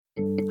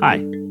Hi,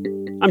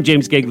 I'm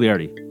James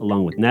Gagliardi,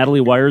 along with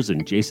Natalie Wires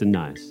and Jason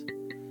Nyes.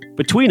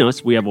 Between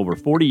us, we have over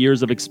 40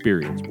 years of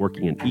experience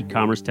working in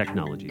e-commerce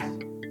technologies.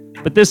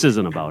 But this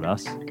isn't about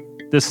us.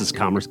 This is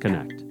Commerce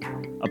Connect,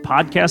 a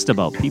podcast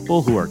about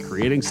people who are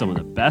creating some of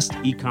the best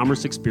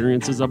e-commerce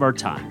experiences of our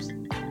times.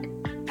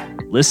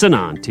 Listen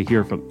on to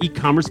hear from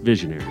e-commerce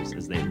visionaries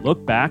as they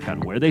look back on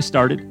where they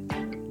started,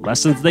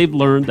 lessons they've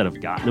learned that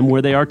have gotten them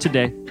where they are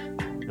today,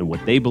 and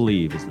what they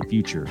believe is the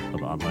future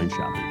of online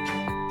shopping.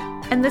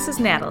 And this is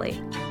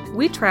Natalie.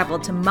 We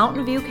traveled to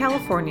Mountain View,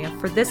 California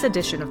for this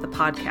edition of the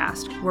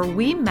podcast, where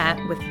we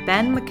met with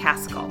Ben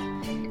McCaskill.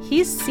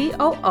 He's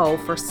COO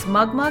for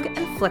SmugMug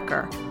and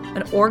Flickr,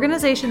 an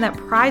organization that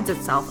prides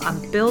itself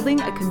on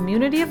building a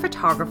community of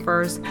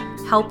photographers,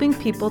 helping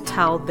people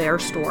tell their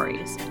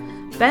stories.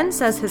 Ben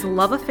says his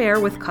love affair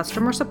with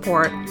customer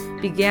support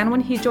began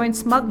when he joined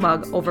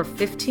SmugMug over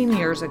 15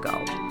 years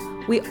ago.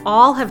 We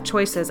all have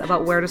choices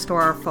about where to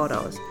store our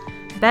photos.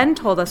 Ben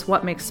told us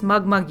what makes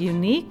SmugMug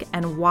unique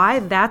and why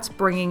that's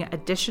bringing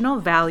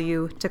additional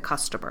value to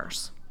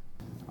customers.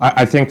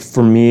 I think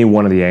for me,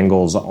 one of the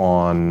angles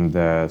on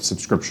the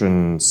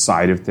subscription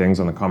side of things,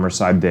 on the commerce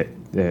side,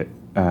 that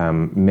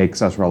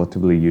makes us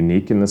relatively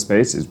unique in the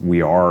space is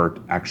we are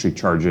actually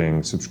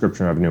charging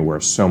subscription revenue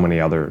where so many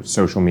other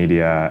social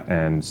media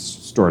and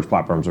storage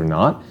platforms are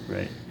not.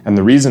 Right. And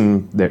the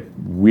reason that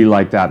we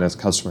like that as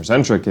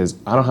customer-centric is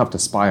I don't have to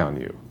spy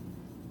on you.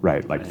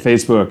 Right, like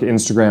Facebook,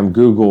 Instagram,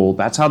 Google,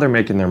 that's how they're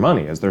making their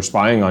money, is they're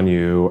spying on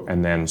you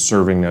and then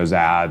serving those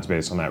ads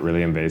based on that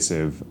really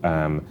invasive.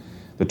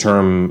 The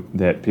term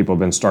that people have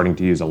been starting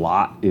to use a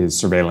lot is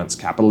surveillance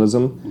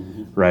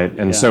capitalism, right?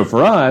 And so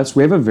for us,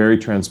 we have a very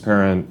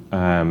transparent,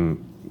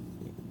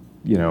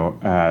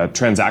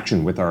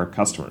 transaction with our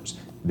customers.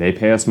 They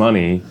pay us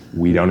money,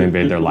 we don't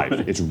invade their life.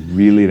 It's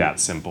really that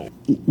simple.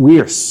 We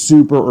are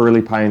super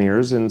early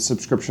pioneers in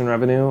subscription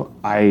revenue.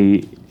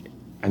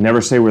 I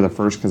never say we're the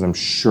first because I'm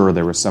sure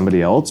there was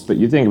somebody else, but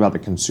you think about the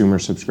consumer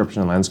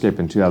subscription landscape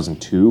in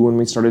 2002 when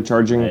we started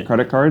charging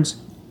credit cards.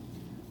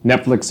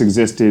 Netflix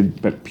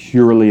existed, but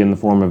purely in the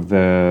form of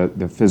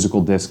the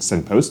physical discs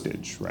and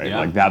postage, right? Yeah.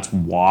 Like that's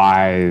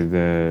why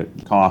the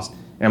cost.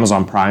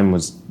 Amazon Prime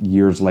was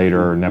years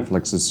later,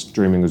 Netflix's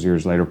streaming was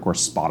years later, of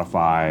course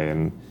Spotify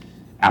and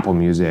Apple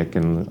Music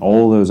and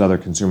all those other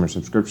consumer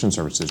subscription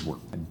services were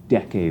a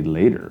decade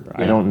later.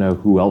 Yeah. I don't know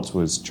who else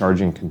was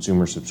charging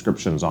consumer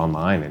subscriptions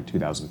online in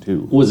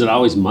 2002. Was it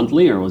always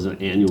monthly or was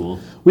it annual?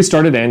 We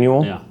started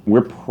annual. Yeah.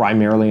 We're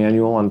primarily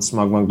annual on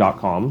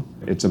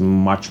smugmug.com. It's a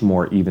much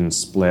more even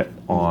split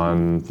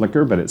on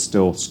Flickr, but it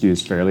still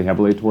skews fairly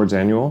heavily towards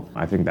annual.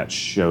 I think that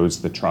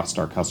shows the trust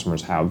our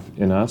customers have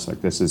in us. Like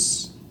this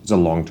is a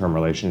long-term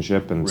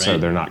relationship, and so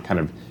they're not kind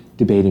of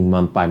debating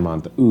month by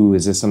month, ooh,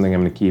 is this something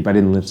I'm going to keep? I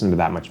didn't listen to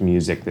that much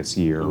music this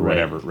year or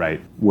whatever, right?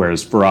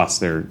 Whereas for us,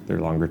 they're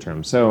longer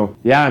term. So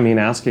yeah, I mean,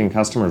 asking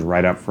customers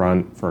right up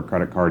front for a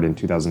credit card in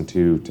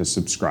 2002 to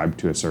subscribe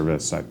to a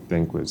service, I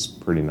think was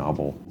pretty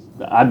novel.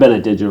 I've been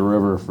at Digital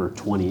River for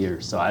 20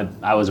 years, so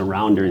I was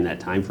around during that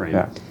time frame.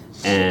 Yeah.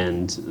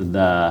 And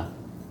the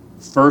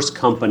first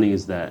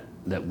companies that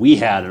we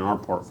had in our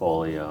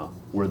portfolio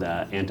were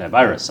the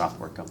antivirus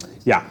software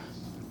companies. Yeah.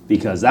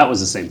 Because that was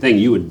the same thing.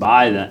 You would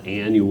buy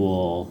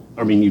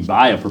you'd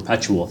buy a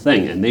perpetual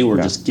thing, and they were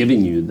just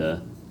giving you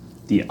the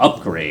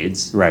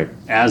upgrades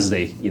as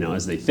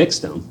they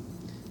fixed them.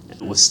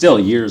 It was still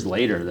years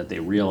later that they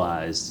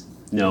realized,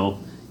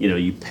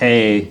 you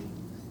pay,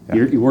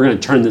 we're going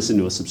to turn this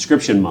into a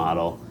subscription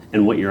model,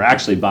 and what you're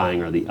actually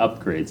buying are the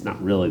upgrades,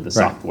 not really the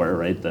software,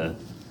 right?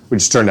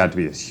 Which turned out to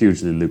be a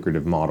hugely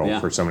lucrative model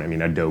for so many. I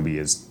mean, Adobe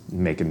is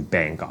making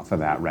bank off of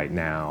that right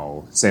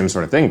now. Same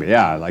sort of thing. But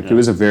it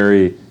was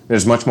it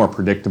was much more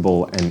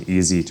predictable and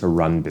easy to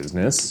run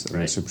business. I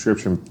mean,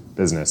 subscription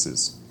business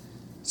is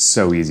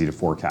so easy to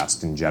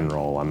forecast in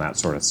general on that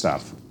sort of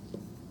stuff.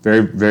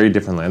 Very, very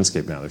different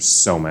landscape now. There's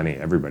so many.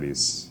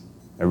 Everybody's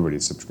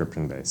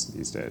subscription based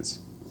these days.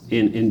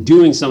 In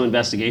doing some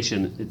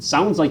investigation, it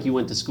sounds like you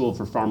went to school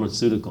for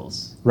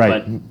pharmaceuticals.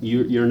 Right. But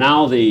you're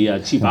now the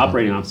chief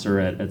operating officer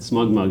at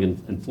SmugMug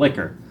and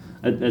Flickr.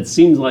 It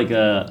seems like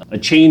a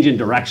change in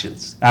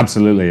directions.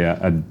 Absolutely,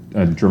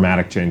 a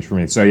dramatic change for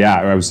me. So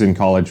I was in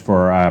college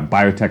for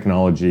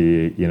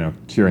biotechnology,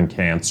 curing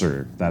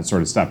cancer, that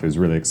sort of stuff. It was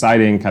really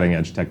exciting, cutting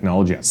edge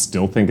technology. I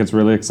still think it's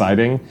really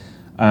exciting.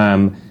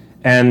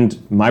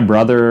 And my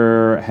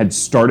brother had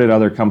started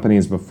other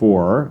companies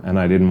before, and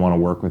I didn't want to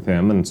work with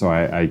him, and so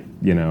I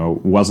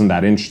wasn't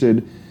that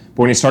interested.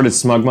 But when he started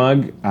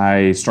SmugMug,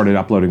 I started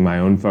uploading my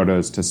own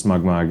photos to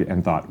SmugMug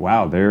and thought,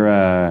 wow,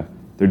 they're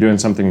doing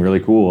something really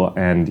cool.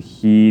 And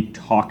he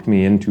talked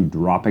me into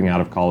dropping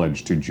out of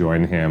college to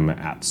join him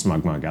at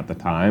SmugMug at the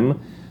time,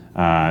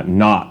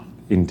 not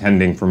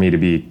intending for me to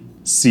be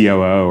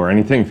COO or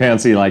anything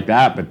fancy like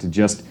that, but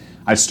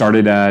I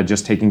started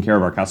just taking care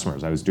of our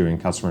customers. I was doing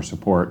customer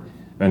support,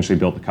 eventually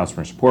built the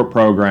customer support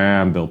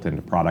program, built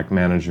into product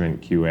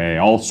management,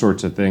 QA, all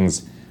sorts of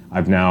things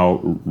I've now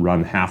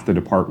run half the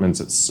departments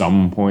at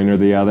some point or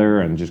the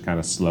other and just kind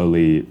of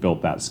slowly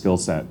built that skill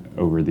set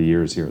over the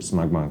years here at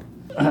SmugMug.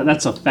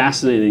 That's a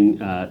fascinating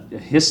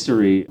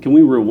history. Can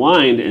we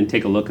rewind and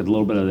take a look at a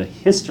little bit of the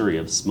history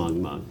of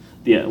SmugMug?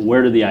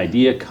 Where did the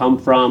idea come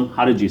from?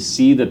 How did you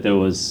see that there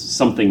was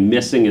something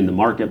missing in the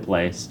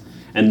marketplace?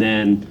 And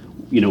then,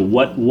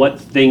 what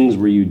things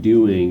were you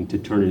doing to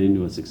turn it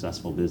into a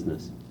successful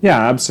business?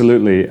 Yeah,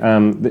 absolutely.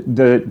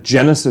 The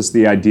genesis,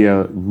 the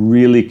idea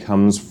really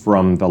comes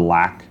from the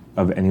lack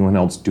of anyone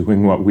else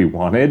doing what we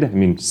wanted. I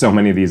mean, so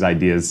many of these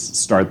ideas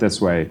start this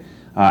way.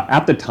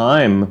 At the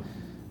time,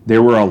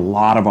 there were a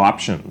lot of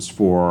options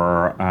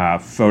for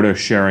photo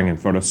sharing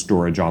and photo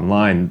storage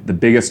online, the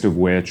biggest of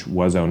which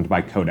was owned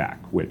by Kodak,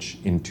 which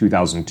in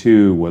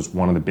 2002 was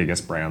one of the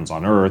biggest brands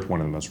on earth,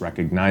 one of the most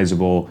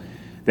recognizable.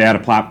 They had a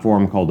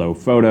platform called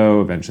oPhoto,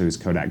 eventually it was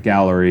Kodak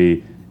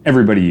Gallery.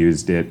 Everybody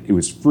used it. It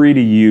was free to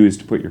use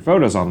to put your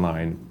photos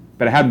online,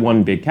 but it had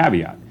one big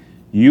caveat.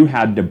 You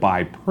had to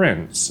buy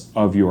prints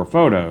of your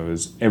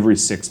photos every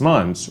 6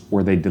 months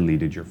or they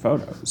deleted your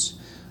photos,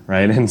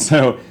 right? And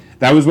so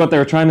that was what they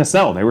were trying to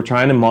sell. They were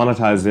trying to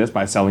monetize this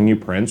by selling you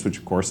prints, which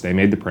of course they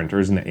made the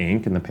printers and the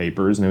ink and the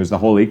papers, and it was the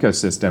whole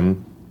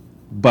ecosystem.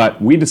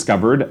 But we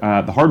discovered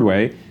the hard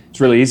way, it's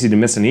really easy to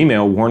miss an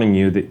email warning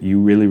you that you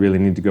really, really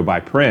need to go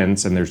buy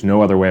prints and there's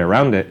no other way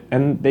around it.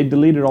 And they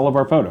deleted all of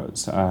our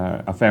photos,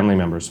 a family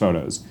member's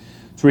photos.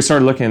 So we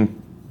started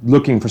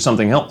looking for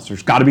something else.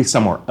 There's got to be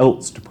somewhere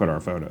else to put our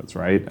photos,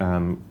 right?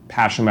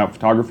 Passionate about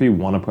photography,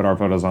 want to put our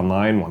photos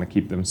online, want to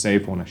keep them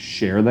safe, want to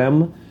share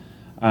them.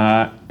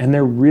 And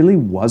there really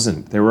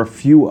wasn't. There were a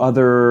few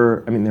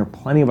other, there were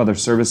plenty of other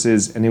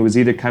services, and it was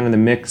either kind of the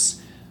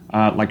mix,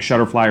 like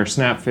Shutterfly or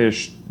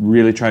Snapfish,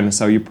 really trying to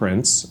sell you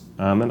prints.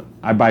 And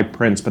I buy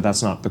prints, but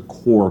that's not the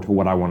core to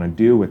what I want to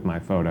do with my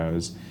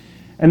photos.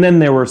 And then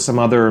there were some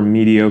other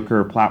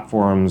mediocre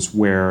platforms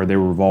where they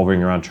were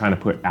revolving around trying to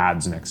put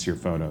ads next to your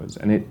photos.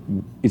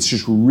 And it's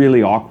just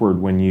really awkward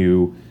when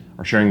you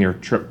are sharing your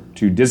trip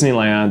to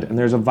Disneyland and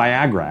there's a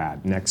Viagra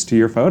ad next to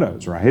your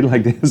photos, right?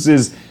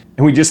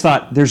 And we just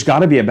thought there's got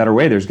to be a better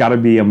way. There's got to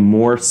be a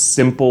more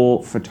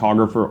simple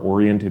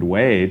photographer-oriented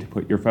way to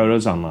put your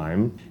photos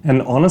online.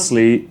 And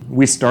honestly,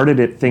 we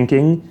started it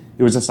thinking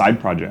it was a side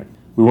project.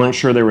 We weren't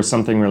sure there was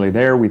something really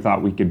there. We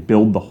thought we could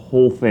build the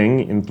whole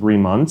thing in 3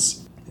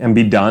 months and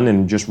be done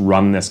and just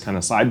run this kind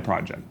of side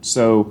project.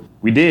 So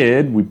we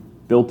did. We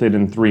built it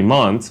in 3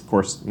 months. Of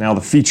course, now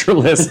the feature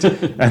list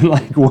and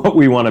what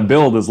we want to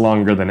build is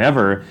longer than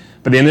ever.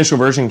 But the initial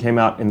version came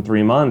out in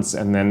 3 months,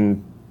 and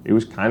then it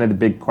was kind of the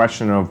big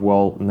question of,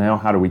 well, now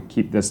how do we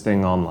keep this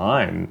thing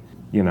online?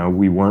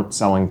 We weren't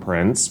selling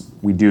prints.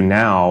 We do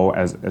now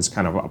as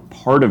kind of a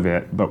part of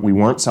it, but we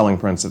weren't selling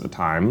prints at the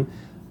time.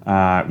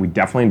 We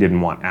definitely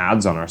didn't want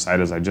ads on our site,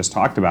 as I just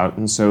talked about,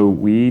 and so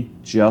we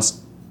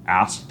just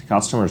asked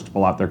customers to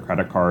pull out their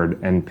credit card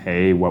and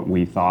pay what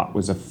we thought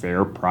was a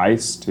fair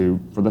price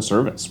for the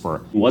service.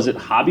 Was it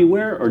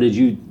hobbyware, or did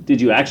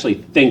you actually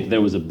think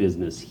there was a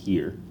business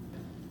here?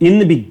 In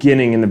the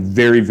beginning, in the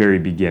very, very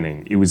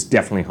beginning, it was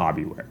definitely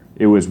hobbyware.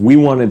 It was, we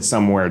wanted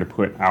somewhere to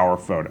put our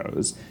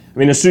photos.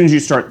 As soon as you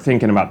start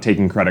thinking about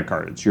taking credit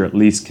cards, you're at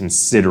least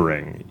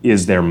considering,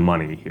 is there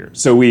money here?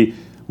 So we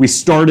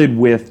started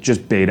with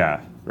just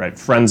beta, right?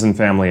 Friends and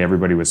family,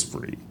 everybody was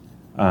free.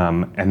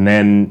 And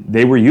then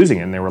they were using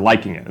it and they were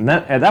liking it. And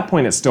at that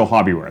point, it's still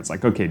hobbyware. It's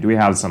like, okay, do we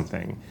have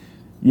something?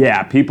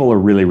 Yeah, people are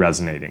really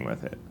resonating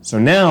with it. So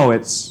now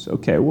it's,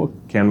 okay, well,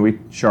 can we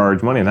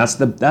charge money? And that's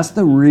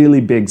the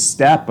really big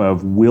step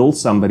of, will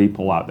somebody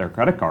pull out their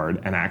credit card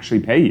and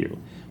actually pay you?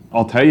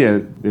 I'll tell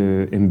you,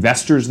 the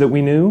investors that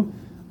we knew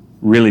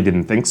really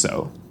didn't think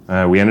so.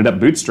 We ended up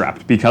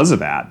bootstrapped because of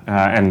that,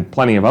 and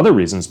plenty of other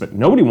reasons, but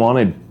nobody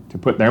wanted to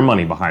put their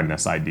money behind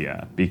this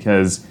idea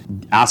because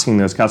asking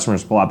those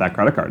customers to pull out that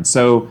credit card.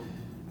 So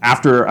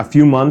after a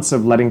few months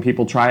of letting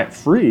people try it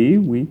free,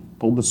 we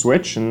pulled the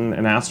switch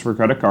and asked for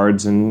credit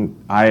cards.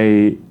 And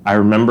I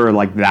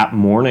remember that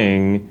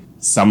morning,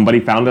 somebody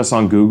found us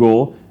on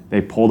Google.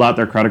 They pulled out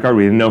their credit card.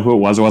 We didn't know who it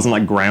was. It wasn't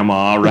like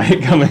grandma,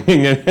 right,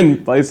 coming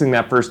and placing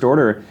that first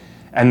order.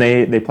 And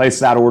they placed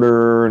that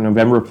order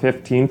November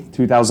 15th,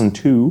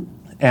 2002.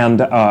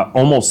 And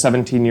almost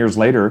 17 years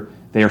later,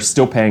 they are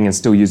still paying and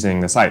still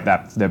using the site,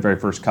 that very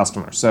first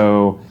customer.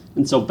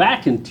 And so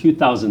back in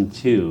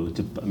 2002,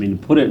 to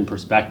put it in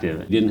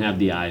perspective, you didn't have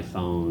the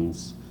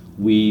iPhones.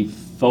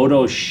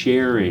 Photo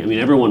sharing,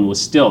 everyone was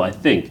still, I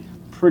think,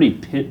 pretty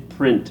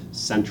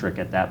print-centric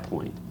at that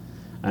point.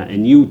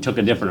 And you took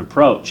a different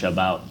approach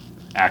about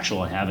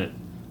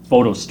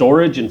photo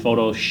storage and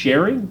photo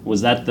sharing.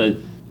 Was that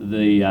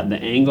the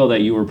angle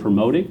that you were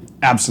promoting?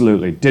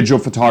 Absolutely. Digital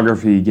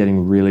photography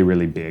getting really,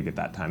 really big at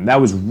that time.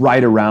 That was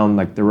right around,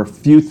 there were a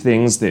few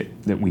things that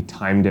we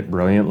timed it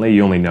brilliantly.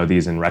 You only know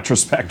these in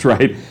retrospect,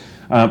 right?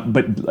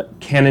 But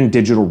Canon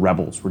Digital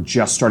Rebels were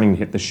just starting to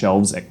hit the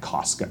shelves at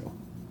Costco,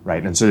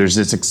 right? And so there's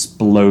this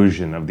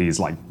explosion of these,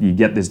 you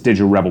get this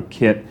Digital Rebel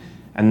kit,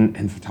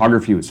 and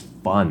photography was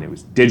fun. It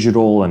was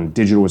digital, and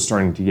digital was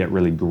starting to get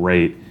really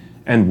great.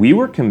 And we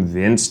were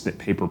convinced that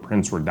paper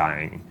prints were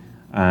dying.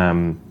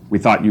 We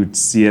thought you'd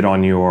see it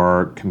on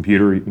your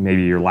computer,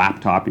 maybe your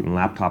laptop. Even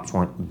laptops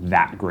weren't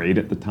that great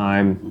at the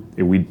time.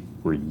 We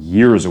were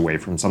years away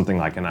from something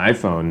like an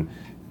iPhone.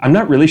 I'm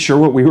not really sure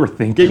what we were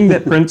thinking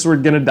that prints were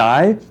going to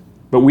die,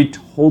 but we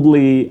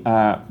totally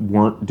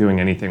weren't doing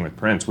anything with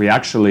prints. We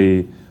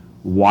actually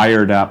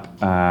wired up,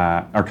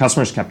 our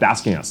customers kept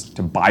asking us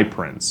to buy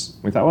prints.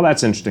 We thought, well,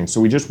 that's interesting. So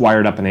we just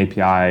wired up an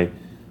API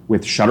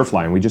with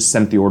Shutterfly, and we just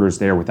sent the orders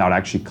there without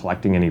actually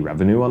collecting any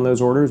revenue on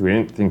those orders. We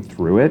didn't think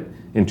through it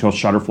until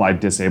Shutterfly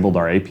disabled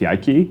our API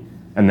key.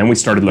 And then we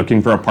started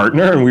looking for a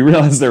partner, and we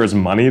realized there was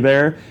money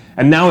there.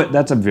 And now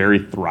that's a very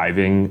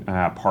thriving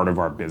part of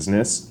our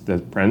business, the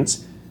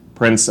prints.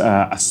 Prints,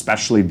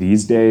 especially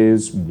these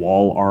days,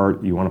 wall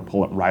art, you want to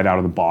pull it right out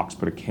of the box,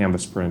 put a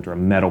canvas print or a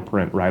metal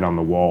print right on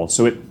the wall.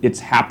 So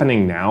it's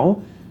happening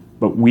now,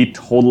 but we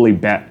totally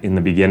bet in the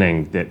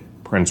beginning that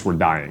prints were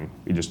dying.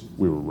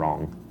 We were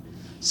wrong.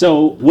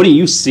 So what do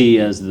you see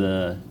as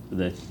the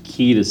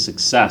key to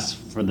success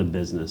for the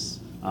business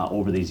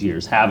over these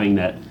years, having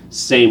that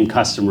same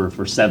customer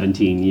for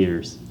 17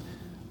 years?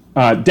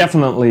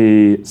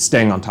 Definitely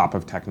staying on top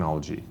of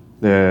technology.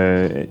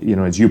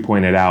 As you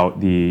pointed out,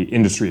 the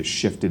industry has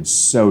shifted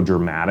so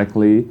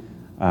dramatically.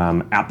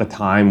 At the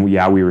time,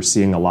 we were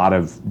seeing a lot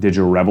of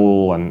Digital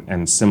Rebel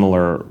and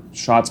similar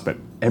shots, but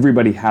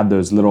everybody had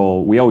those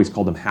little, we always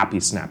called them happy,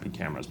 snappy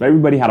cameras, but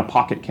everybody had a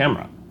pocket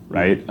camera,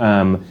 right?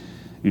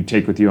 You'd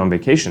take with you on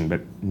vacation.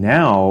 But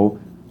now,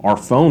 our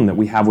phone that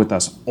we have with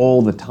us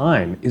all the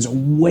time is a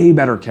way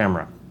better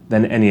camera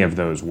than any of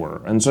those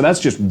were. And so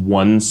that's just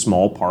one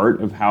small part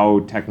of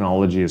how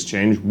technology has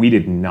changed. We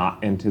did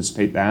not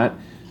anticipate that.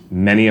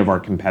 Many of our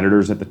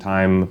competitors at the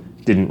time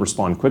didn't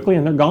respond quickly,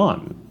 and they're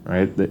gone,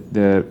 right?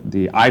 The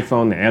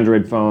iPhone, the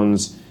Android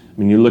phones, I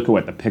mean, you look at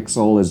what the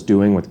Pixel is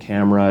doing with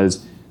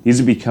cameras. These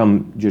have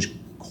become just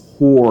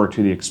core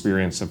to the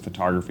experience of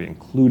photography,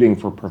 including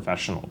for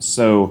professionals.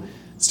 So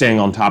staying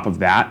on top of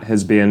that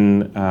has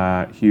been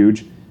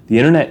huge. The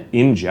internet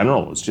in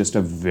general is just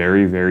a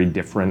very, very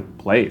different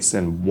place,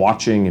 and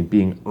watching and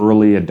being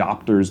early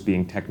adopters,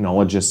 being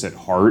technologists at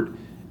heart,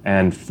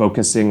 and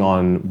focusing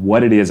on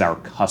what it is our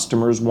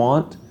customers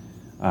want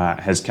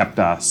has kept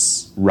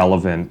us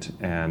relevant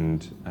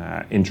and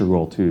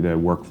integral to the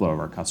workflow of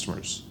our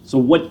customers. So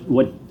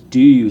what do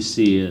you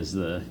see as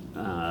the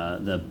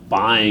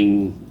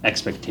buying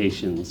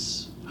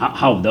expectations?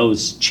 How have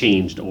those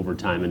changed over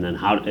time, and then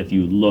how, if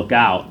you look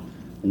out,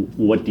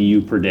 what do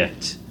you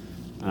predict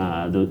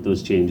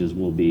those changes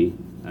will be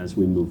as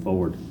we move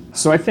forward?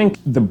 So I think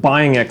the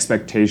buying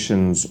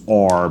expectations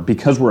are,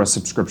 because we're a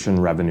subscription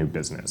revenue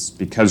business,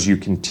 because you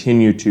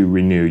continue to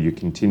renew, you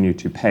continue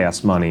to pay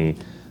us money,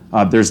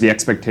 there's the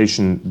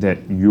expectation that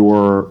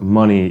your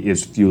money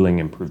is fueling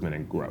improvement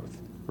and growth,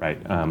 right?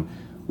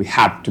 We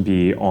have to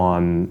be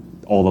on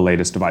all the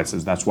latest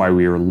devices. That's why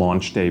we were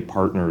launch day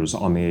partners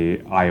on the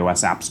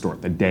iOS App Store.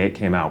 The day it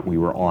came out, we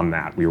were on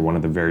that. We were one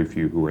of the very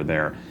few who were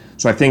there.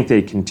 So I think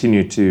they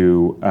continue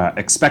to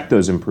expect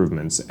those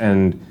improvements.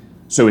 And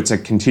so it's a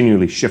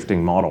continually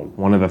shifting model.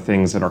 One of the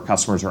things that our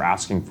customers are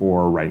asking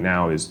for right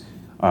now is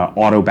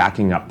auto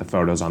backing up the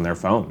photos on their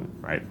phone,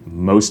 right?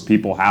 Most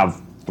people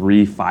have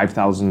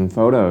 5,000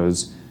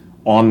 photos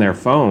on their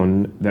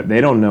phone that they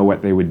don't know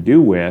what they would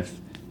do with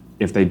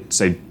if they,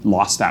 say,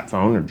 lost that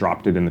phone or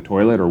dropped it in the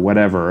toilet or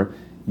whatever.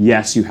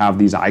 Yes, you have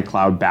these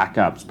iCloud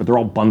backups, but they're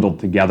all bundled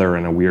together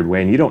in a weird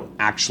way, and you don't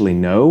actually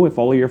know if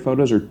all of your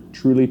photos are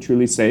truly,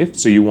 truly safe.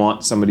 So you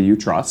want somebody you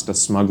trust, a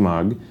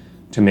SmugMug,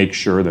 to make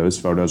sure those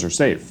photos are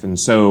safe. And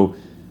so,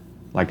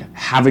 like,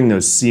 having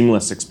those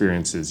seamless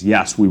experiences,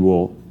 yes, we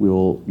will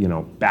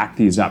back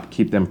these up,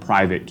 keep them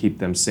private, keep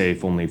them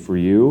safe only for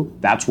you.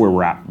 That's where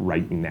we're at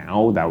right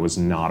now. That was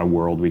not a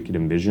world we could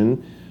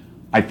envision.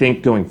 I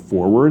think going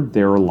forward,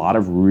 there are a lot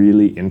of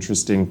really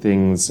interesting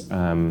things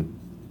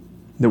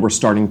that we're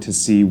starting to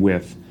see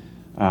with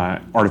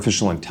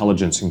artificial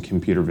intelligence and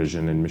computer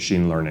vision and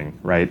machine learning,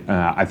 right?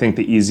 I think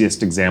the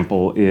easiest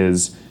example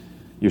is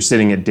you're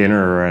sitting at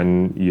dinner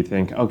and you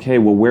think, okay,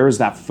 well, where is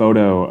that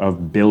photo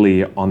of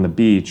Billy on the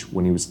beach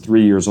when he was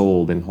 3 years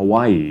old in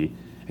Hawaii?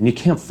 And you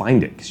can't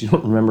find it because you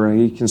don't remember.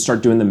 You can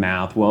start doing the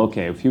math. Well,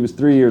 okay, if he was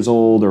 3 years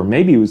old, or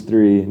maybe he was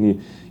 3,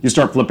 and you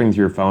start flipping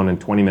through your phone,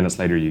 and 20 minutes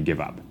later you give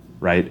up,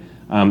 right?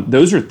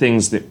 Those are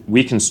things that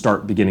we can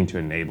start beginning to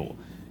enable.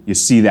 You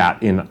see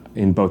that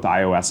in both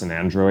iOS and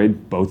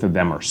Android. Both of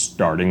them are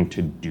starting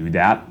to do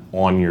that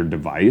on your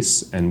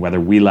device, and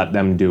whether we let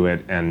them do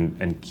it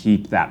and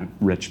keep that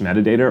rich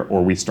metadata,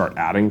 or we start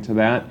adding to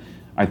that,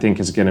 I think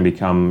is going to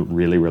become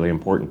really, really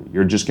important.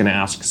 You're just going to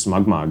ask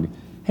SmugMug,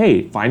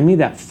 hey, find me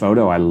that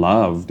photo I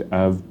loved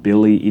of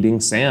Billy eating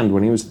sand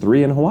when he was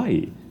 3 in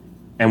Hawaii.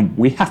 And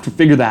we have to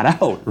figure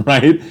that out,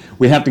 right?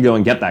 We have to go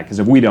and get that, because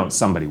if we don't,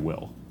 somebody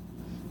will.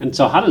 And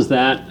so how does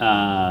that,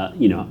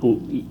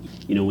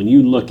 when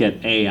you look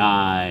at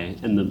AI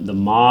and the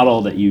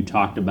model that you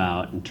talked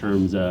about in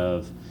terms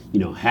of,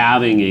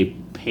 having a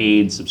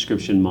paid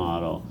subscription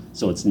model,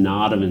 so it's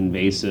not an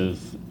invasive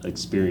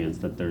experience,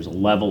 that there's a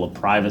level of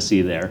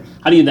privacy there.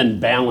 How do you then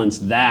balance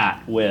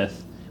that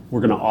with,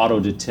 we're going to auto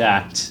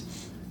detect,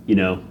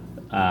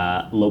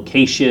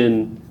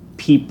 location,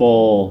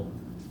 people,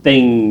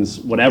 things,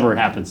 whatever it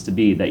happens to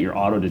be that you're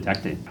auto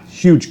detecting?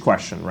 Huge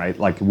question, right?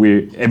 Like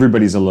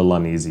everybody's a little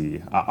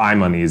uneasy.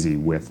 I'm uneasy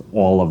with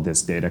all of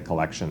this data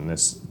collection,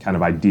 this kind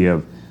of idea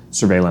of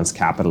surveillance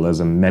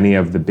capitalism. Many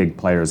of the big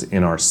players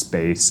in our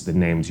space, the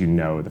names the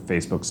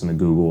Facebooks and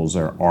the Googles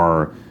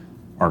are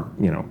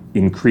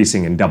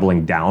increasing and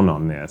doubling down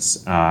on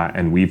this,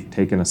 and we've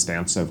taken a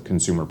stance of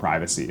consumer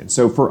privacy. And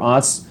so for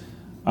us,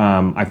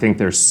 I think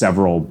there's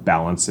several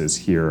balances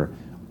here.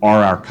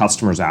 Are our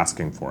customers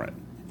asking for it?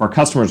 If our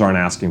customers aren't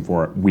asking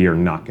for it, we are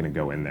not going to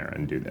go in there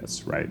and do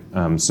this, right?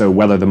 So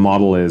whether the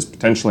model is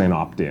potentially an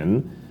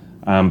opt-in,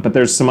 but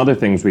there's some other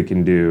things we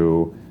can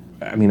do.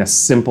 I mean, a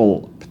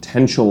simple,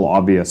 potential,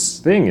 obvious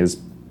thing is,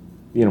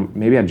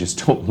 maybe I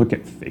just don't look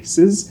at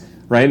faces,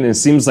 right? And it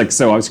seems like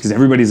so obvious because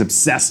everybody's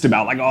obsessed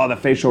about the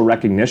facial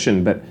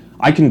recognition, but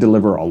I can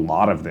deliver a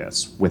lot of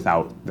this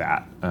without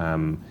that.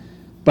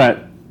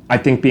 But I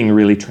think being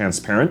really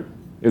transparent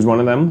is one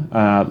of them.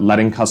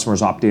 Letting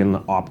customers opt in,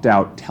 opt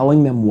out,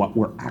 telling them what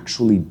we're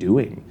actually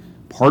doing.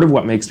 Part of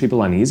what makes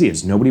people uneasy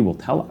is nobody will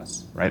tell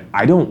us, right?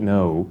 I don't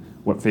know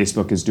what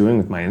Facebook is doing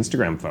with my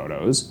Instagram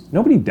photos.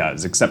 Nobody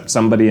does, except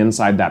somebody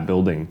inside that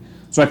building.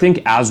 So I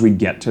think as we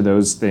get to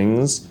those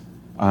things,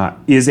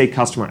 is a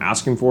customer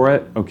asking for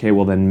it? Okay,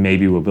 well then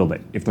maybe we'll build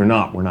it. If they're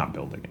not, we're not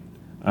building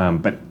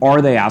it. But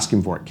are they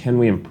asking for it? Can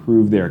we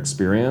improve their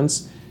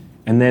experience?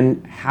 And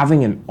then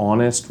having an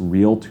honest,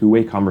 real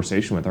two-way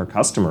conversation with our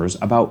customers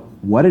about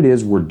what it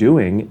is we're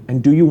doing,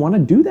 and do you want to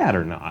do that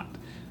or not?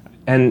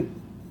 And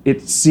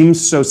it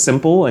seems so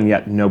simple, and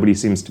yet nobody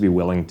seems to be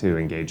willing to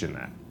engage in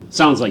that.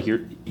 Sounds like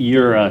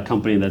you're a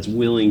company that's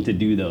willing to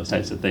do those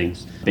types of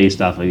things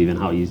based off of even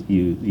how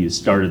you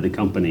started the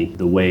company,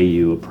 the way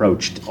you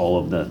approached all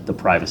of the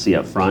privacy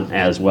up front,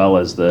 as well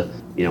as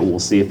we'll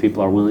see if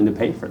people are willing to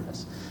pay for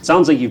this.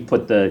 Sounds like you've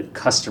put the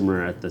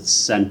customer at the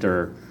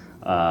center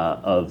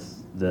of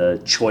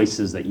the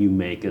choices that you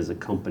make as a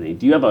company.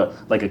 Do you have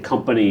a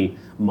company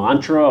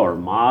mantra or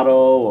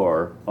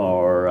motto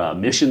or a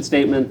mission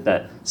statement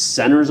that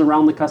centers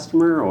around the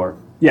customer? Or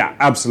yeah,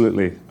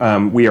 absolutely.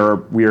 We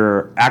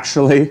are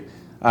actually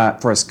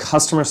for as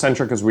customer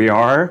centric as we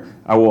are.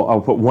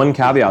 I'll put one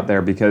caveat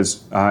there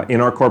because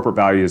in our corporate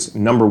values,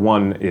 number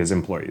one is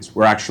employees.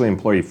 We're actually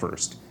employee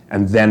first,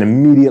 and then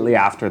immediately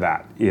after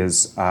that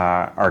is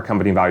our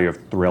company value of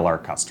thrill our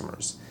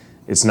customers.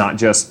 It's not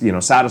just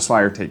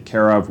satisfy or take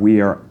care of.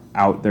 We are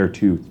out there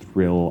to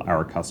thrill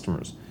our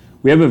customers.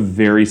 We have a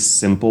very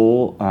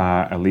simple,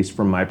 at least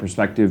from my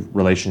perspective,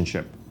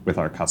 relationship with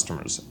our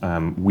customers.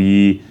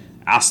 We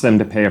ask them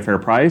to pay a fair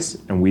price,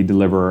 and we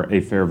deliver a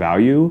fair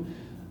value.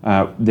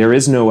 There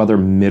is no other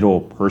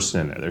middle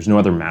person in there. There's no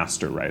other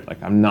master, right?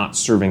 Like I'm not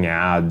serving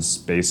ads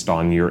based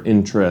on your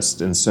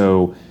interest. And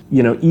so,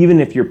 even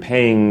if you're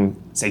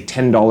paying, say,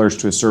 $10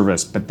 to a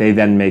service, but they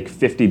then make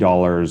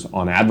 $50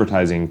 on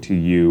advertising to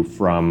you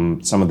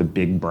from some of the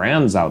big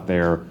brands out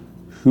there,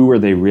 who are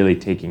they really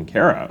taking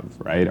care of,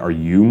 right? Are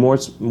you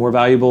more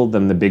valuable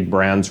than the big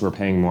brands who are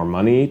paying more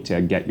money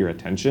to get your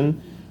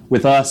attention?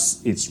 With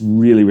us, it's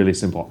really, really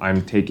simple.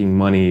 I'm taking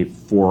money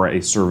for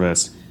a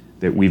service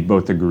that we've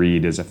both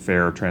agreed is a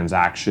fair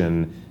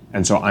transaction,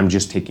 and so I'm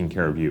just taking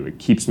care of you. It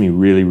keeps me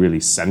really, really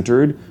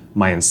centered.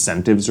 My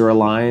incentives are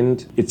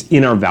aligned. It's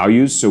in our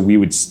values, so we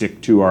would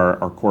stick to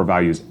our core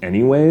values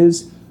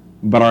anyways,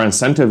 but our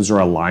incentives are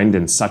aligned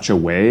in such a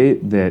way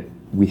that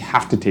we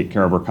have to take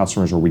care of our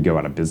customers or we go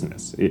out of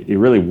business. It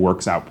really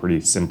works out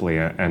pretty simply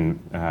and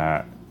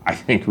I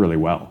think really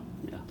well.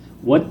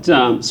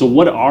 Yeah. So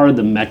what are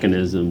the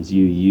mechanisms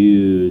you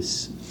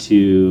use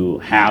to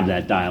have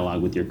that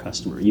dialogue with your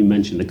customer? You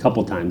mentioned a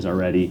couple times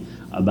already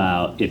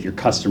about if your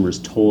customers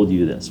told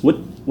you this.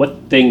 What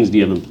things do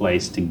you have in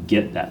place to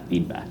get that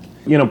feedback?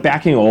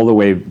 Backing all the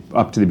way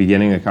up to the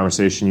beginning of the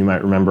conversation, you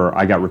might remember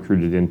I got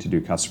recruited in to do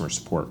customer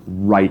support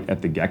right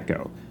at the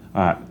get-go.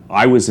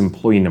 I was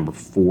employee number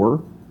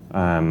 4,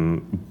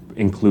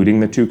 including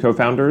the 2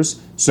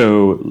 co-founders.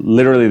 So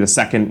literally the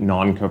second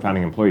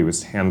non-co-founding employee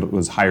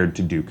was hired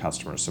to do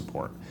customer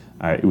support.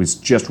 It was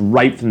just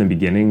right from the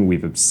beginning.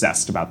 We've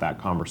obsessed about that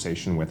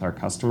conversation with our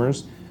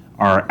customers.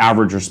 Our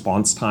average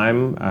response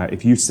time,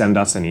 if you send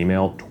us an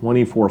email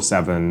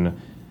 24/7,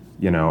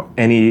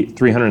 any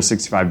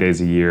 365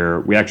 days a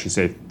year, we actually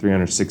say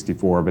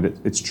 364, but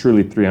it's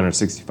truly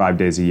 365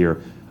 days a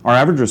year. Our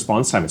average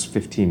response time is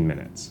 15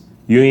 minutes.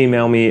 You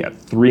email me at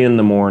 3 in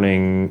the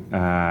morning,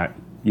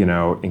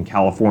 in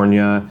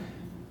California,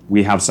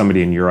 we have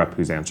somebody in Europe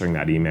who's answering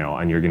that email,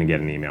 and you're going to get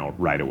an email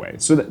right away.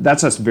 So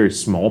that's a very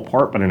small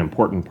part, but an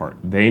important part.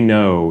 They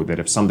know that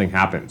if something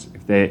happens,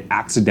 if they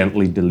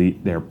accidentally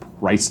delete their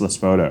priceless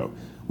photo,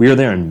 we are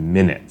there in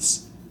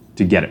minutes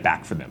to get it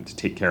back for them, to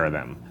take care of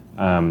them.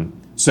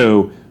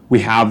 So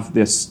we have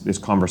this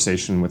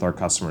conversation with our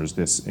customers,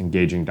 this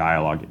engaging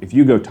dialogue. If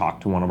you go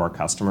talk to one of our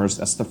customers,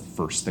 that's the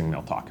first thing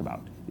they'll talk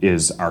about,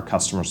 is our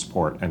customer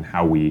support and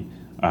how we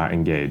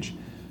engage.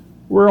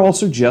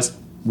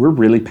 we're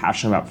really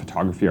passionate about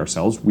photography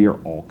ourselves. We are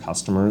all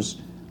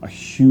customers. A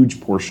huge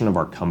portion of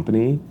our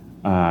company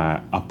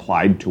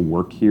applied to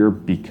work here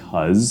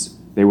because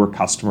they were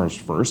customers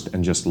first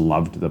and just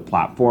loved the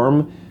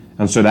platform.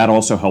 And so that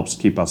also helps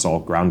keep us all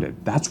grounded.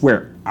 That's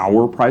where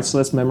our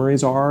priceless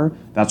memories are.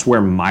 That's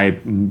where my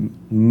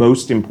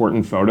most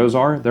important photos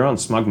are. They're on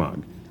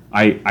SmugMug.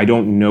 I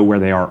don't know where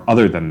they are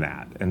other than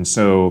that. And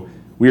so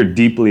we are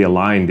deeply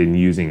aligned in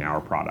using our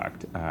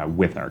product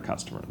with our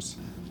customers.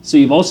 So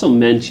you've also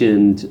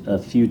mentioned a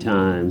few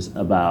times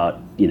about,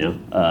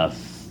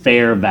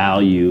 fair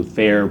value,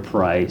 fair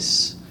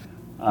price.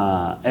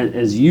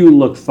 As you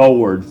look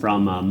forward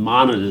from a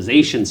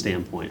monetization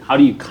standpoint, how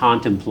do you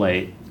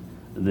contemplate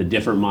the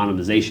different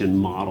monetization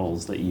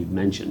models that you've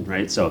mentioned,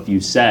 right? So if you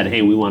said,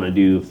 hey, we want to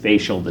do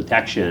facial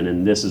detection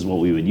and this is what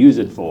we would use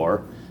it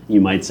for,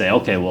 you might say,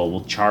 okay, well,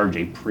 we'll charge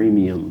a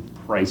premium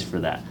price for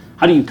that.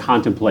 How do you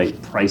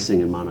contemplate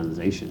pricing and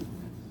monetization?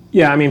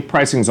 Yeah, I mean,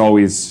 pricing's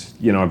always,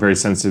 a very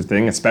sensitive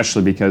thing,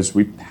 especially because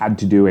we've had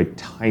to do a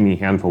tiny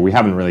handful. We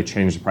haven't really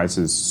changed the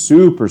prices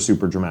super,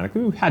 super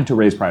dramatically. We've had to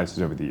raise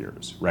prices over the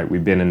years, right?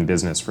 We've been in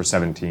business for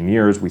 17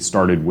 years. We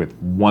started with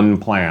one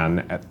plan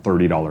at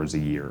 $30 a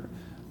year,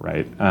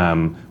 right?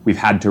 We've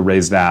had to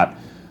raise that.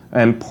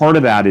 And part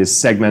of that is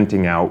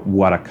segmenting out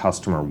what a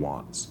customer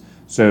wants.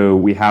 So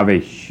we have a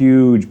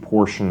huge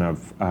portion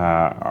of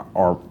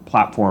our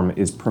platform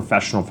is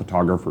professional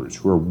photographers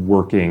who are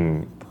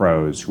working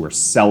pros, who are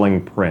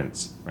selling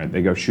prints, right?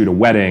 They go shoot a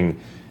wedding,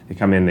 they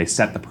come in, they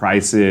set the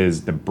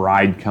prices, the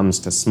bride comes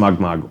to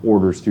SmugMug,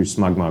 orders through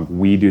SmugMug,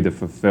 we do the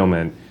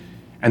fulfillment,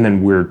 and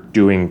then we're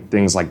doing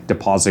things like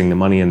depositing the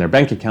money in their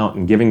bank account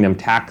and giving them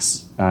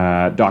tax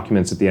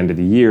documents at the end of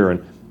the year.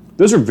 And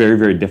those are very,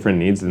 very different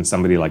needs than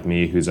somebody like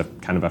me who's a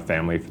kind of a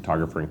family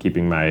photographer and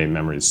keeping my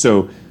memories.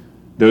 So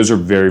those are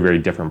very, very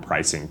different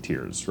pricing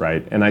tiers,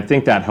 right? And I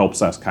think that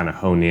helps us kind of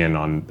hone in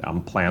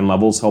on plan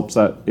levels, helps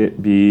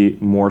it be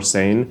more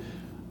sane.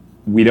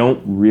 We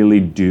don't really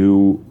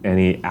do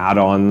any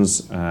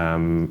add-ons. It's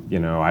not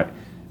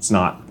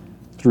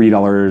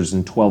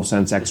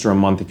 $3.12 extra a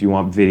month if you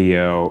want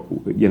video.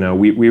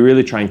 We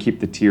really try and keep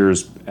the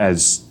tiers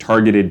as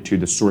targeted to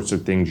the sorts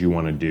of things you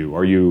want to do.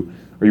 Are you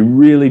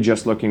really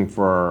just looking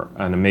for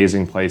an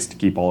amazing place to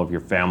keep all of your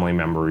family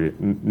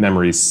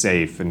memories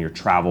safe and your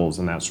travels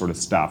and that sort of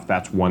stuff?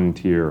 That's one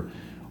tier.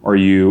 Are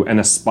you an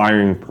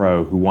aspiring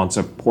pro who wants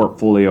a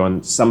portfolio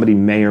and somebody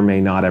may or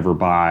may not ever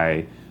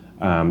buy?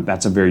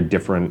 That's a very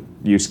different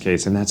use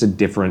case, and that's a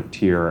different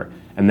tier.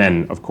 And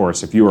then, of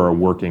course, if you are a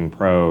working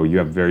pro, you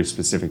have very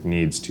specific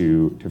needs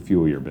to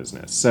fuel your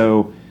business.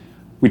 So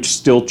we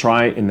still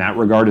try in that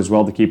regard as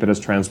well to keep it as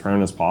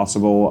transparent as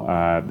possible.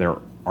 There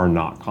are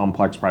not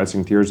complex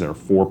pricing tiers. There are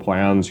 4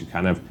 plans.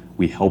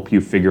 We help you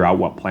figure out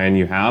what plan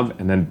you have,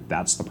 and then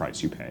that's the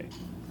price you pay.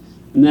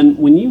 And then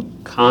when you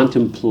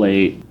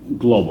contemplate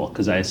global,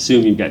 because I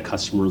assume you've got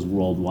customers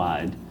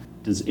worldwide,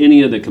 does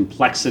any of the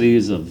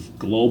complexities of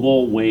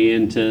global weigh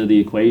into the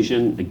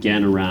equation,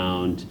 again,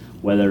 around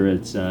whether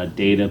it's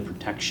data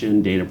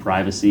protection, data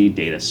privacy,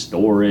 data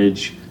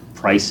storage,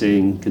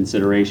 pricing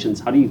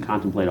considerations? How do you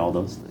contemplate all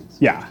those things?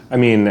 Yeah, I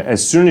mean,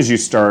 as soon as you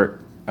start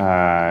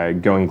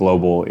going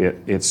global,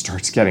 it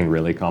starts getting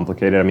really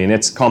complicated. I mean,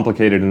 it's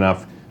complicated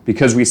enough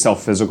because we sell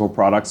physical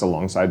products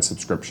alongside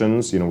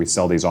subscriptions. We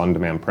sell these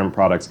on-demand print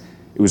products.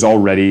 It was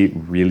already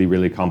really,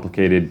 really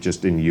complicated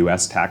just in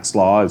U.S. tax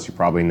law, as you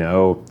probably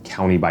know,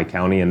 county by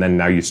county, and then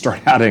now you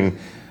start adding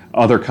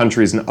other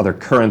countries and other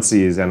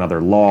currencies and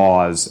other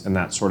laws and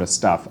that sort of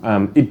stuff.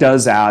 It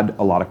does add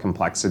a lot of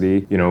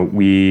complexity.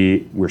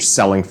 We're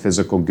selling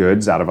physical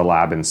goods out of a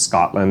lab in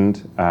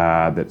Scotland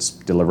that's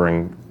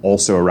delivering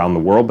also around the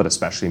world, but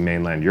especially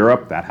mainland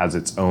Europe. That has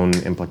its own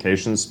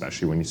implications,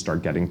 especially when you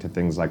start getting to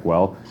things like,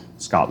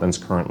 Scotland's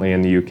currently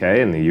in the UK,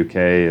 and the UK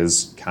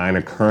is kind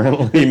of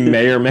currently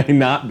may or may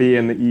not be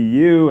in the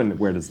EU, and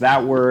where does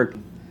that work?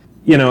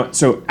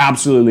 So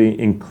absolutely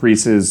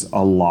increases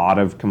a lot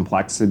of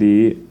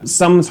complexity.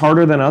 Some's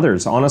harder than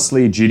others.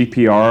 Honestly,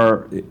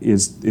 GDPR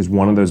is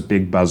one of those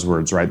big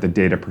buzzwords, right? The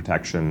data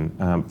protection.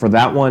 For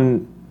that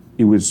one,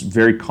 it was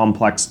very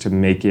complex to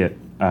make it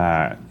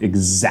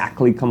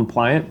exactly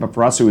compliant, but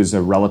for us, it was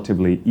a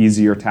relatively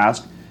easier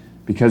task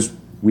because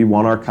we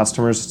want our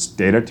customers'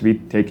 data to be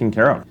taken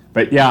care of.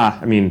 But yeah,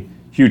 I mean,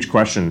 huge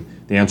question.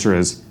 The answer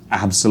is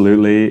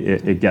absolutely.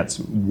 It gets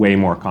way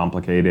more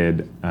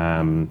complicated.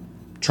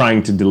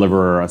 Trying to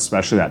deliver,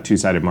 especially that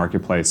two-sided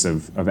marketplace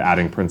of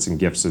adding prints and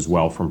gifts as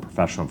well from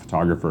professional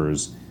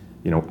photographers.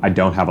 I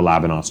don't have a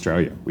lab in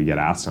Australia. We get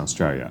asked in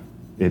Australia.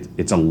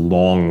 It's a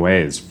long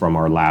ways from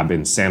our lab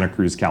in Santa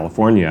Cruz,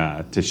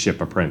 California, to ship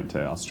a print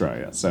to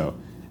Australia. So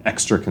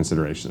extra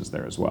considerations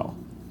there as well.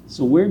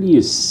 So where do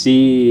you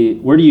see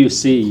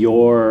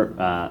your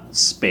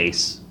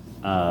space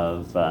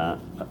of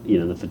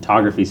the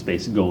photography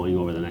space going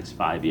over the next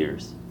 5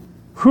 years?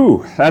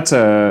 That's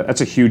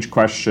a huge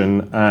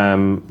question.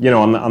 On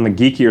the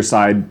geekier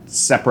side,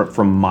 separate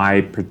from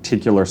my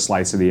particular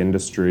slice of the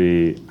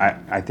industry,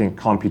 I think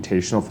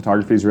computational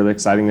photography is really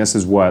exciting. This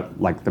is what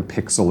the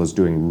Pixel is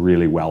doing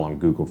really well on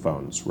Google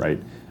phones, right?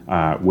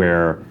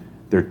 Where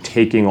they're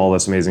taking all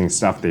this amazing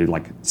stuff they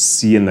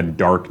see in the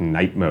dark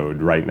night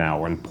mode right now,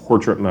 or in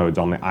portrait modes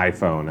on the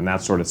iPhone, and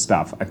that sort of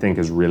stuff. I think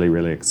is really,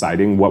 really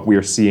exciting. What we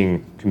are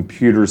seeing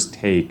computers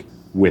take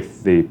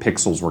with the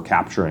pixels we're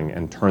capturing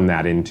and turn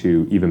that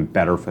into even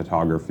better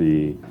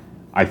photography,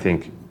 I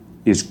think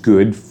is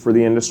good for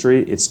the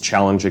industry. It's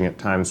challenging at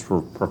times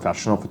for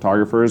professional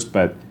photographers,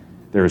 but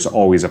there's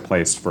always a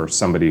place for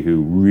somebody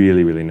who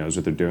really, really knows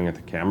what they're doing at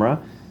the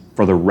camera.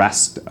 For the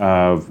rest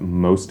of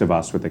most of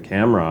us with the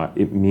camera,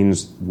 it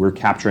means we're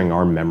capturing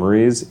our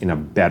memories in a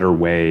better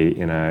way,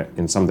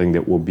 in something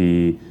that will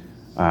be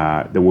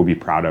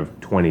proud of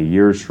 20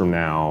 years from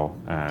now.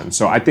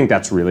 So I think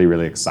that's really,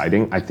 really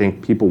exciting. I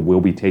think people will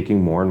be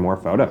taking more and more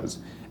photos.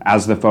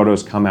 As the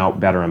photos come out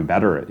better and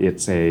better,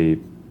 it's a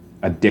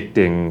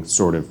addicting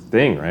sort of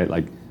thing,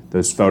 right?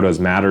 Those photos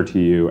matter to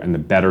you, and the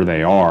better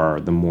they are,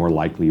 the more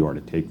likely you are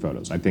to take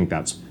photos. I think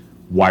that's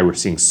why we're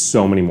seeing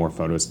so many more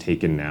photos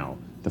taken now.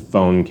 The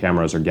phone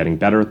cameras are getting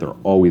better. They're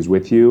always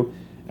with you.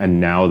 And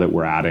now that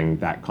we're adding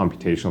that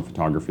computational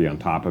photography on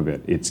top of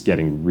it, it's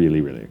getting really,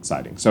 really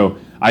exciting. So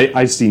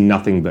I see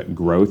nothing but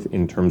growth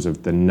in terms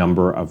of the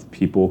number of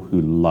people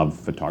who love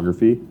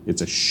photography.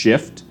 It's a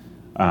shift,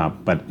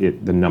 but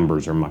the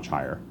numbers are much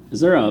higher. Is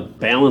there a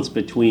balance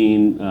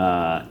between,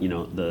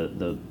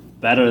 the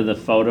better the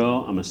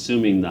photo? I'm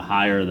assuming the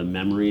higher the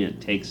memory it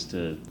takes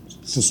to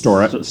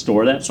store it.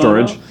 Store that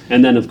storage. Photo.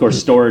 And then, of course,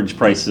 storage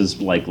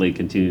prices likely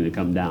continue to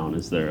come down.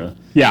 Is there an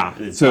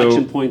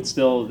inflection point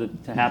still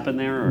to happen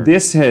there? Or?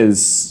 This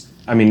has,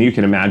 you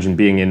can imagine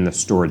being in the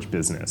storage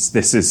business.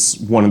 This is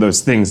one of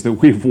those things that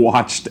we've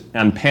watched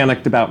and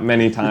panicked about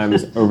many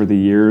times over the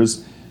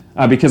years.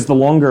 Because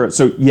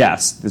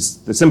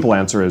the simple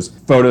answer is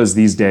photos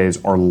these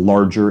days are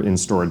larger in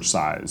storage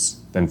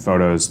size than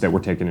photos that were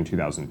taken in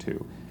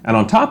 2002. And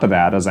on top of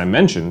that, as I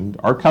mentioned,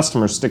 our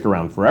customers stick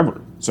around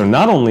forever. So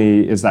not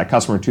only is that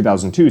customer in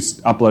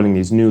 2002 uploading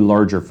these new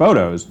larger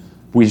photos,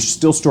 we're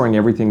still storing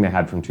everything they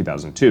had from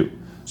 2002.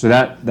 So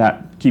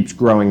that keeps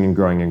growing and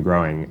growing and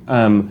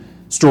growing.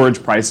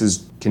 Storage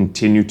prices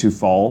continue to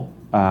fall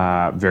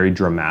very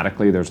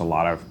dramatically. There's a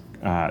lot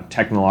of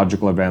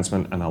technological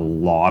advancement and a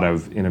lot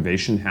of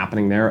innovation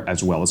happening there,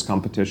 as well as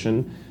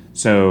competition.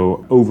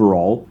 So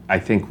overall, I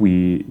think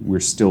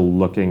we're still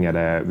looking at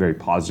a very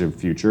positive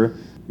future.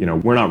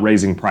 We're not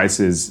raising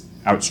prices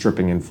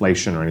outstripping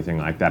inflation or anything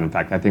like that. In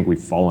fact, I think we've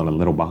fallen a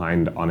little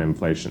behind on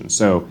inflation.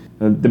 So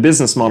the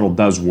business model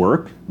does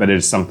work, but it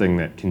is something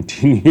that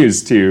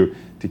continues to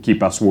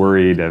keep us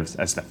worried as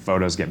the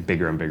photos get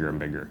bigger and bigger and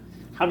bigger.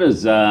 How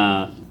does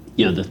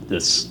the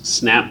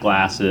snap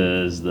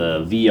glasses,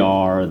 the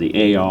VR,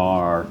 the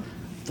AR,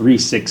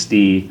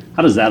 360,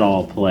 how does that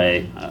all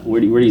play?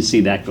 Where do you see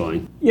that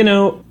going?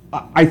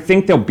 I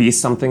think there'll be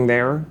something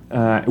there.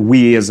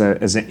 We as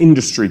an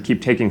industry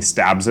keep taking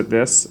stabs at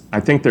this. I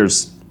think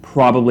there's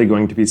probably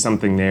going to be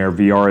something there.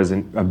 VR is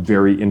a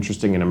very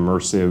interesting and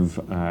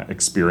immersive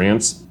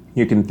experience.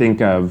 You can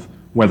think of,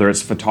 whether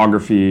it's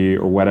photography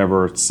or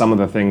whatever, some of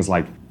the things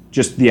like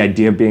just the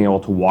idea of being able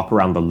to walk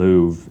around the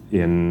Louvre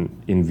in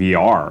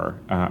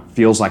VR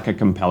feels like a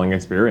compelling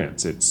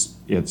experience.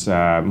 It's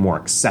more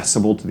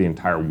accessible to the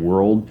entire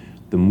world.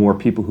 The more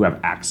people who have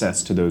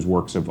access to those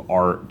works of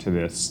art, to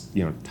this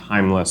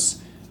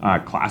timeless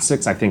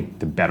classics, I think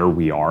the better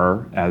we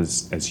are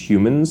as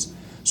humans.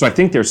 So I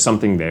think there's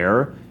something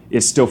there.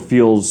 It still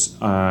feels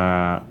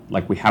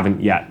like we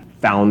haven't yet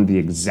found the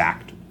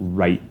exact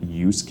right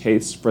use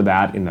case for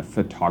that in the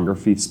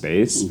photography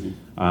space.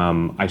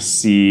 Mm-hmm. I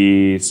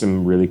see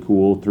some really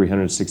cool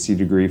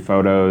 360-degree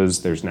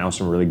photos. There's now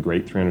some really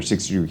great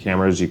 360-degree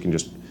cameras. You can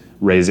just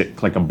raise it,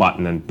 click a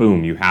button, and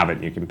boom, you have it,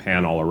 and you can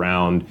pan all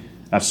around.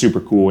 That's super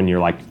cool when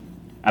you're at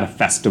a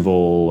festival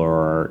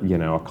or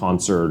a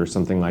concert or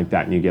something like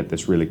that, and you get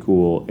this really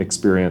cool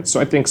experience. So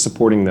I think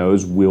supporting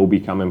those will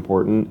become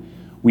important.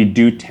 We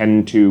do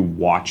tend to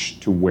watch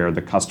to where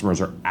the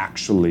customers are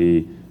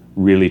actually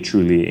really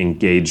truly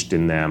engaged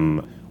in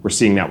them. We're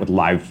seeing that with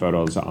live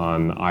photos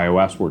on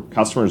iOS, where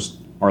customers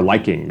are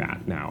liking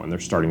that now and they're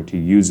starting to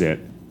use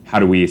it. How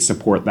do we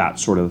support that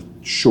sort of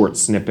short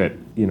snippet?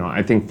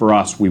 I think for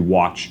us, we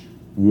watch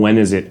when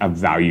is it of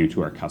value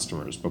to our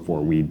customers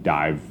before we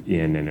dive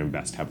in and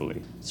invest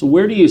heavily. So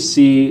where do you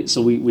see,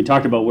 we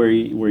talked about where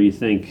you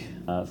think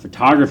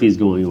photography is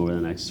going over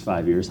the next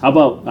 5 years. How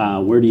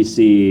about where do you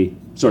see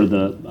sort of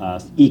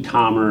the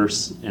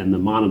e-commerce and the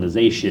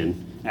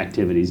monetization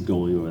activities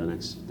going over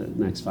the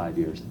next 5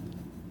 years?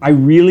 I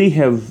really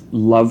have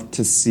loved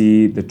to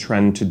see the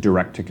trend to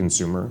direct to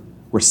consumer.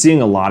 We're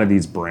seeing a lot of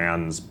these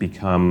brands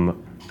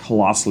become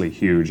colossally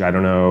huge. I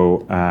don't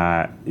know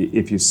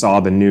if you saw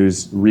the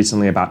news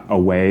recently about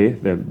Away,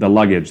 the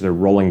luggage, their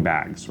rolling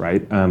bags,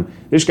 right? They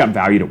just got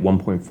valued at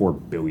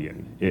 $1.4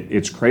 billion.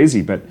 It's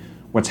crazy, but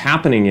what's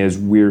happening is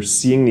we're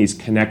seeing these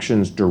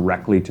connections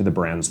directly to the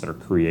brands that are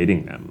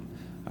creating them.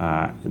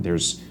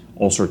 There's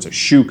all sorts of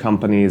shoe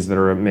companies that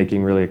are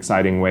making really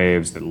exciting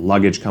waves, the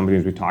luggage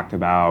companies we talked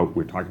about.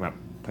 We're talking about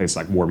places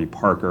like Warby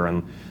Parker,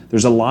 and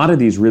there's a lot of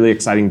these really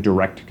exciting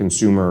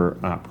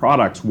direct-to-consumer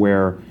products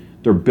where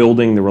they're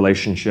building the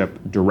relationship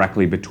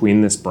directly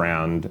between this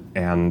brand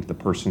and the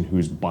person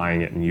who's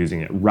buying it and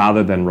using it,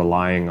 rather than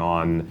relying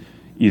on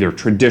either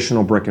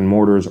traditional brick and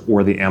mortars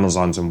or the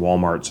Amazons and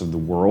Walmarts of the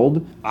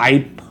world.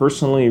 I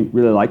personally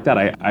really like that.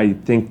 I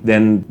think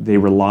then they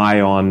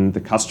rely on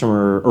the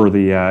customer or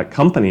the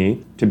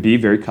company to be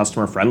very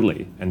customer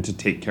friendly and to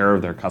take care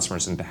of their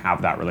customers and to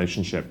have that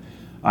relationship.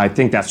 I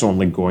think that's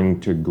only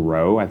going to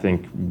grow. I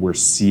think we're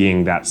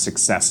seeing that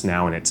success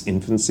now in its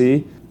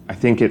infancy. I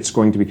think it's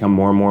going to become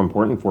more and more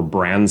important for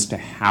brands to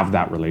have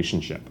that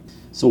relationship.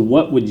 So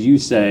what would you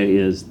say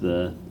is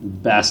the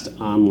best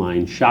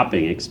online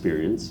shopping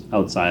experience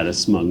outside of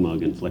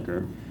SmugMug and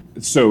Flickr?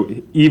 So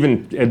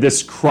even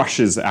this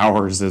crushes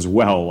ours as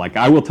well. Like,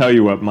 I will tell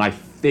you what my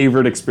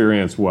favorite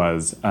experience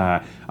was.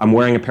 I'm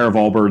wearing a pair of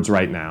Allbirds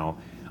right now.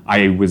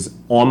 I was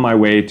on my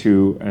way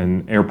to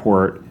an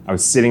airport. I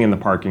was sitting in the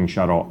parking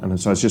shuttle, and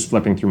so I was just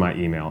flipping through my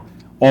email.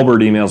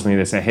 Allbird emails me.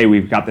 They say, hey,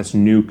 we've got this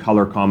new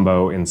color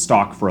combo in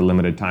stock for a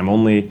limited time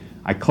only.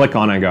 I click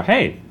on it and go,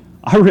 hey,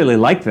 I really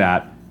like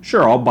that.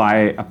 Sure, I'll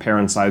buy a pair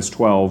in size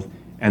 12.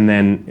 And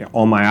then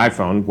on my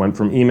iPhone, went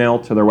from email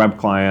to their web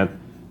client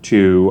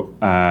to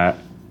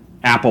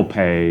Apple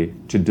Pay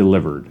to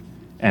delivered.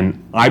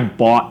 And I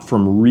bought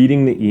from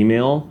reading the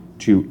email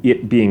to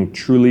it being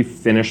truly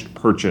finished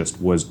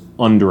purchased was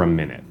under a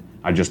minute.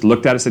 I just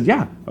looked at it and said,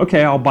 yeah,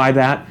 okay, I'll buy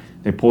that.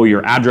 They pull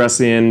your address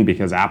in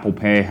because Apple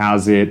Pay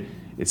has it.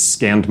 It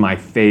scanned my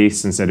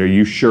face and said, are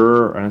you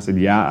sure? And I said,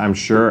 yeah, I'm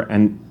sure.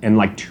 And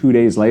like 2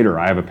 days later,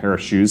 I have a pair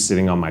of shoes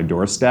sitting on my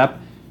doorstep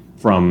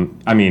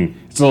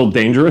it's a little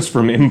dangerous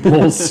from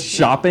impulse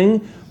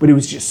shopping, but it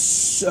was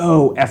just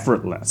so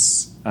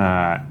effortless.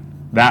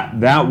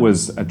 That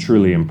was a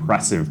truly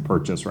impressive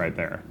purchase right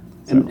there.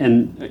 So.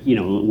 And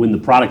when the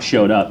product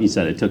showed up, you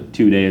said it took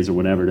 2 days or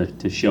whatever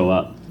to show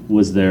up.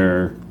 Was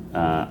there,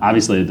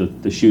 obviously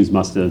the shoes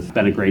must have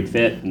been a great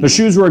fit. The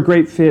shoes were a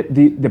great fit.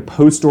 The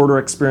post-order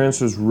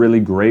experience was really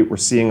great. We're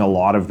seeing a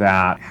lot of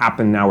that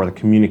happen now where the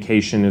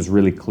communication is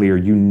really clear.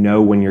 You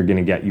know when you're going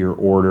to get your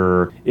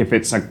order. If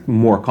it's a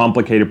more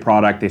complicated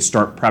product, they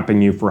start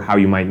prepping you for how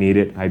you might need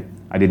it.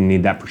 I didn't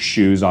need that for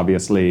shoes,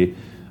 obviously.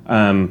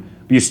 But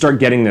you start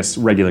getting this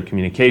regular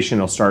communication.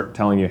 They'll start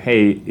telling you,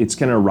 hey, it's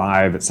going to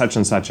arrive at such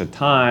and such a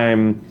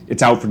time.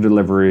 It's out for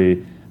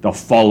delivery. They'll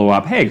follow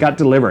up. Hey, it got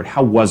delivered.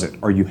 How was it?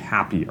 Are you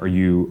happy? Are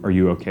you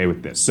okay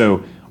with this?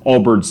 So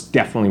Allbirds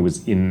definitely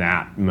was in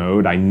that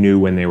mode. I knew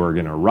when they were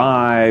going to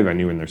arrive. I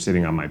knew when they're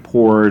sitting on my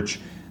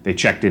porch. They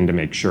checked in to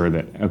make sure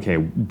that, okay,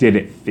 did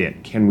it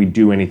fit? Can we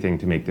do anything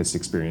to make this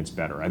experience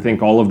better? I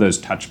think all of those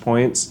touch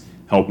points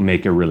help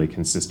make a really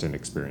consistent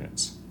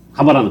experience.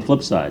 How about on the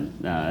flip side?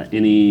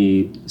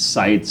 Any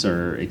sites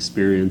or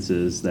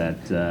experiences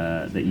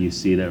that you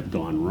see that have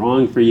gone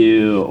wrong for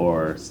you,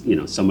 or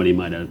somebody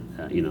might have,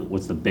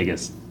 what's the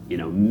biggest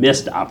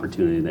missed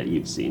opportunity that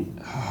you've seen?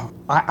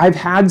 I've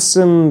had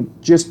some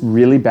just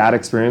really bad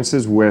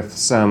experiences with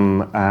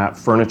some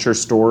furniture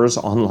stores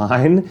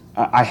online.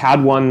 I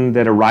had one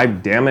that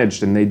arrived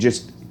damaged, and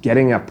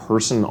getting a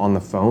person on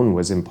the phone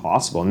was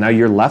impossible. Now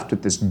you're left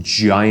with this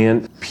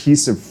giant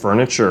piece of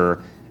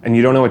furniture, and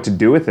you don't know what to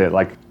do with it.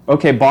 Like,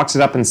 okay, box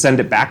it up and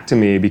send it back to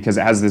me because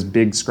it has this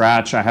big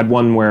scratch. I had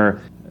one where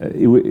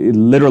it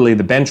literally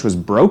the bench was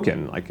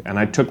broken, and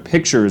I took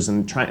pictures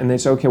and they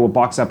said, okay, we'll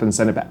box up and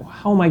send it back. Well,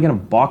 how am I going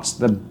to box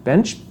the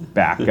bench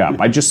back up?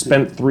 I just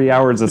spent 3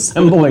 hours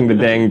assembling the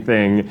dang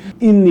thing.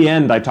 In the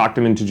end, I talked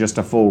them into just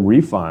a full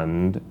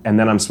refund, and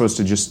then I'm supposed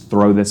to just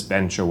throw this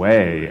bench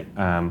away.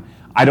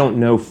 I don't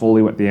know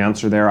fully what the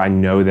answer there. I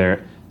know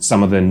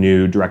some of the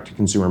new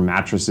direct-to-consumer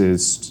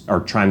mattresses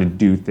are trying to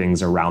do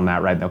things around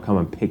that, right? They'll come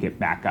and pick it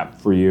back up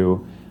for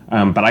you.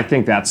 But I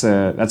think that's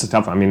a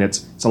tough one. I mean,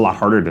 it's a lot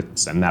harder to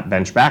send that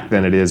bench back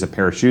than it is a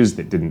pair of shoes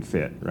that didn't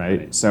fit,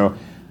 right? So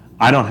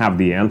I don't have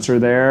the answer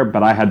there,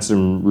 but I had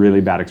some really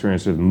bad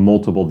experiences with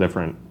multiple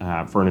different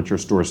furniture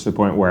stores to the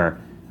point where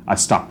I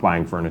stopped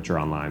buying furniture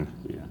online.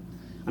 Yeah.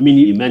 I mean,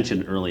 you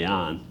mentioned early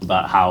on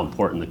about how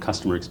important the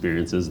customer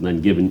experience is, and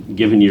then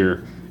given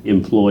your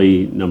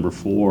employee number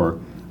 4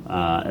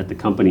 at the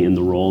company in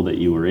the role that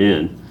you were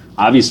in,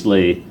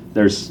 obviously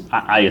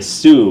I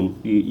assume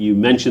you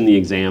mentioned the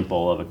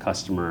example of a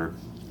customer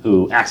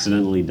who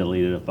accidentally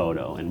deleted a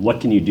photo, and what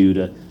can you do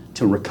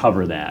to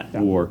recover that,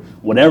 or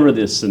whatever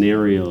the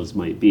scenarios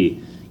might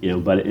be,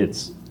 but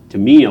it's, to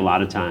me, a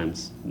lot of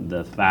times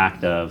the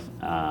fact of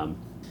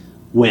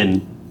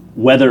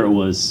whether it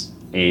was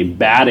a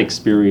bad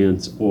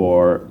experience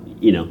or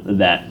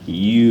that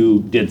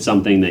you did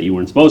something that you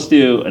weren't supposed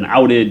to, an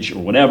outage or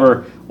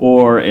whatever,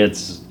 or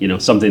it's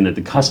something that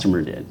the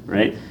customer did,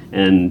 right?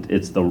 And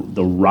it's the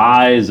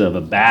rise of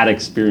a bad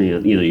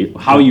experience,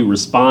 how you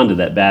respond to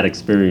that bad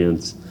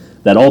experience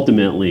that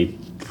ultimately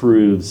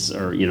proves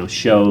or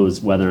shows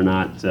whether or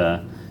not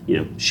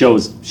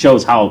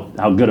shows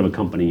how good of a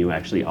company you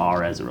actually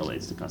are as it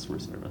relates to customer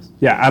service.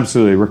 Yeah,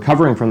 absolutely.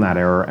 Recovering from that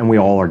error, and we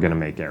all are going to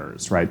make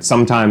errors, right?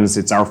 Sometimes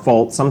it's our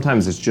fault.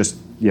 Sometimes it's just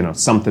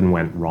something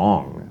went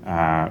wrong.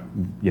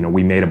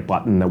 We made a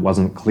button that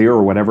wasn't clear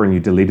or whatever, and you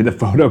deleted the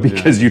photo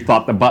because you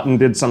thought the button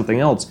did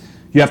something else.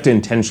 You have to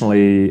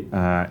intentionally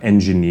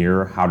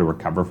engineer how to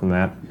recover from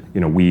that.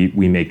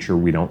 We make sure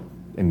we don't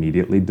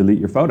immediately delete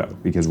your photo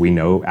because we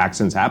know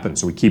accidents happen.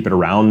 So we keep it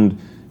around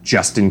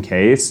just in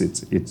case.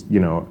 It's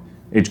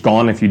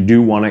gone if you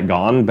do want it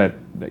gone, but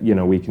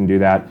we can do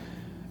that.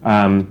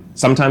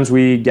 Sometimes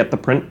we get the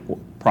print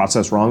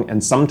process wrong,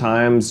 and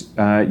sometimes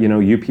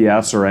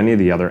UPS or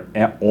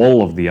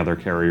all of the other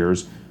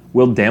carriers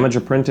will damage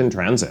a print in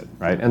transit,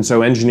 right? And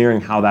so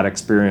engineering how that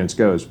experience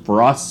goes.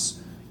 For us,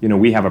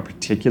 we have a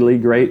particularly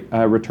great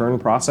return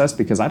process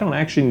because I don't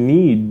actually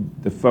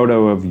need the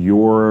photo of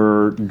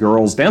your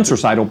girl's dance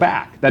recital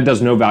back. That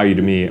does no value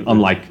to me,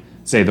 unlike,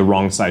 say, the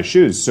wrong size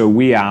shoes. So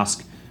we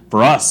ask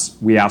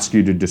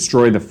you to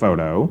destroy the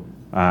photo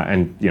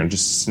and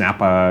just snap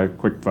a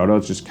quick photo,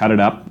 just cut it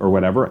up or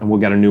whatever, and we'll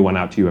get a new one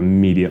out to you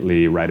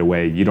immediately right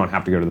away. You don't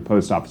have to go to the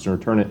post office and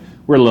return it.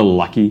 We're a little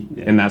lucky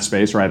in that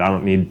space, right? I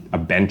don't need a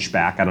bench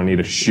back. I don't need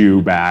a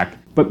shoe back.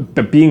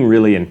 But being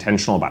really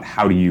intentional about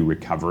how do you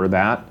recover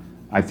that.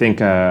 I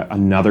think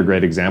another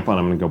great example, and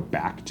I'm going to go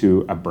back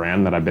to a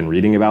brand that I've been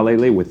reading about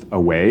lately with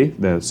Away,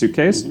 the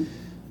suitcase. Mm-hmm.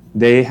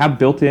 They have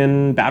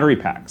built-in battery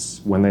packs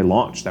when they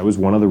launched. That was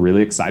one of the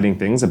really exciting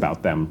things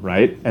about them,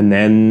 right? And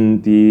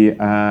then the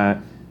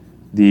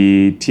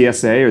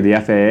TSA or the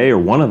FAA or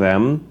one of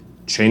them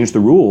changed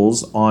the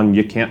rules on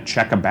you can't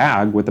check a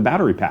bag with a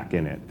battery pack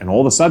in it. And all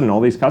of a sudden,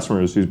 all these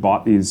customers who's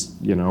bought these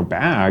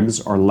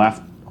bags are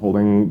left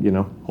holding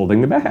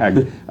the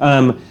bag.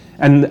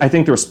 And I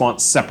think the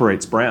response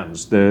separates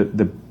brands.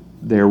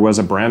 There was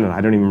a brand, and I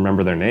don't even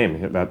remember their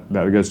name, that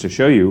goes to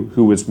show you,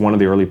 who was one of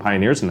the early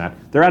pioneers in that.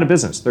 They're out of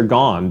business. They're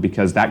gone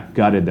because that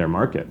gutted their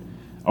market.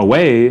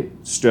 Away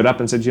stood up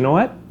and said, you know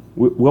what?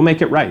 We'll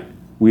make it right.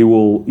 We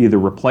will either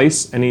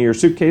replace any of your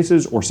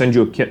suitcases or send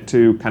you a kit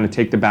to kind of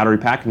take the battery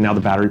pack, and now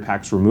the battery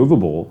pack's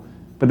removable.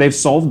 But they've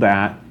solved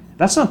that.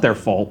 That's not their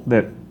fault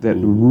that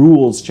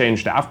rules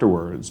changed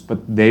afterwards, but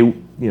they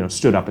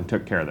stood up and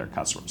took care of their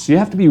customers. So you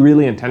have to be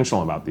really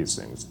intentional about these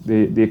things.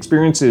 The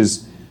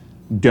experiences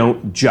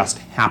don't just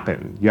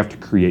happen. You have to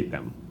create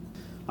them.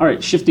 All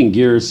right, shifting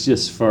gears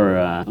just for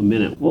a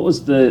minute. What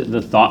was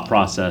the thought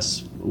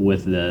process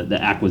with the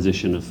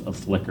acquisition of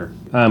Flickr?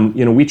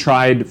 We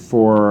tried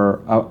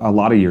for a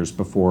lot of years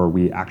before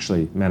we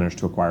actually managed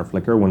to acquire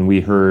Flickr. When we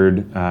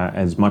heard,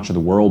 as much of the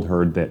world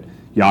heard, that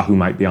Yahoo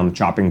might be on the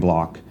chopping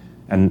block.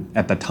 And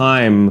at the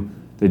time,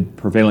 the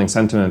prevailing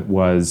sentiment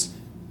was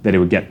that it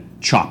would get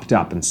chopped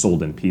up and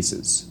sold in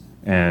pieces.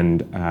 And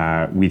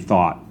we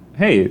thought,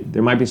 hey,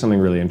 there might be something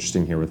really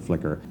interesting here with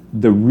Flickr.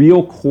 The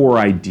real core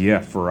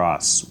idea for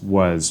us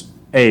was,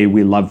 A,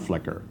 we love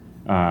Flickr.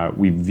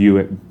 We view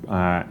it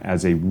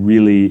as a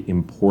really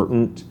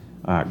important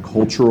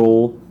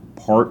cultural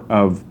part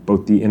of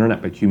both the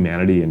internet but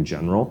humanity in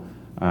general.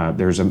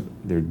 There's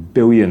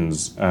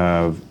billions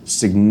of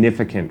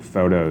significant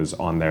photos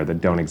on there that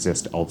don't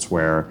exist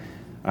elsewhere,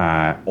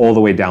 all the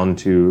way down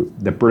to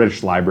the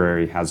British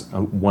Library has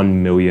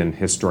 1 million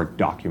historic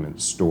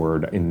documents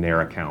stored in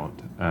their account.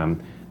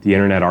 The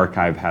Internet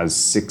Archive has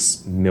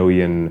 6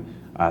 million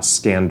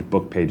scanned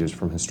book pages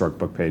from historic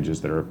book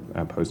pages that are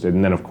posted.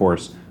 And then, of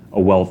course, a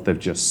wealth of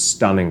just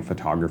stunning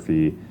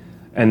photography.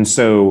 And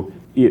so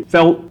it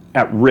felt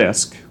at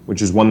risk,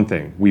 which is one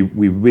thing. We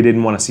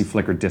didn't want to see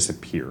Flickr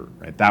disappear,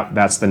 right?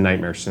 That's the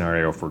nightmare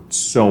scenario for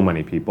so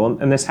many people.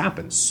 And this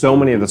happens. So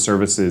many of the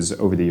services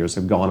over the years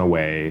have gone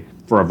away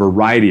for a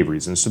variety of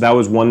reasons. So that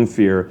was one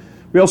fear.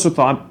 We also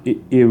thought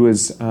it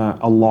was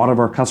a lot of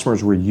our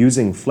customers were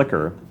using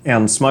Flickr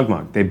and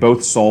SmugMug. They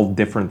both solve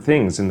different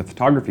things in the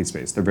photography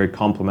space. They're very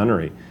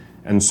complementary.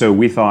 And so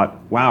we thought,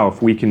 wow,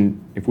 if we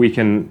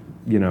can,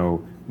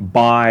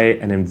 buy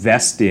and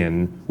invest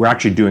in, we're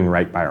actually doing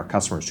right by our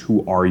customers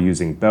who are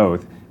using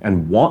both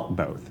and want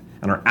both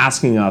and are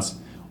asking us,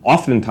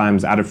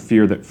 oftentimes out of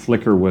fear that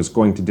Flickr was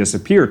going to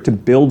disappear, to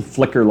build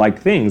Flickr-like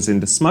things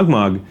into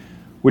SmugMug,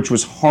 which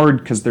was hard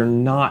because they're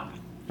not,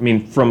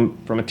 from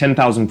a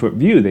 10,000-foot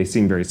view, they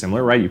seem very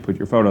similar, right? You put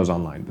your photos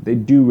online, but they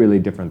do really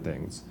different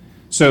things.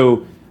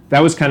 So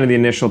that was kind of the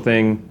initial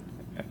thing.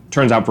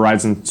 Turns out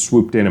Verizon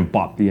swooped in and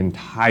bought the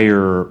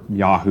entire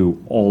Yahoo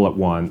all at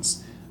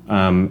once.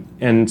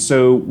 And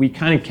so we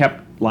kind of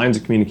kept lines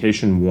of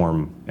communication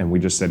warm, and we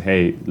just said,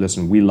 hey,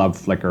 listen, we love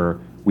Flickr.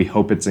 We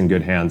hope it's in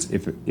good hands.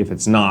 If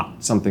it's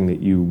not something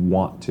that you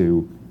want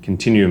to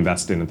continue to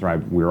invest in and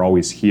thrive, we're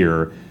always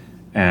here.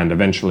 And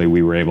eventually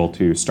we were able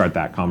to start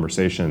that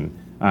conversation.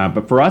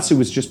 But for us, it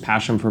was just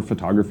passion for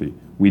photography.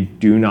 We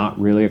do not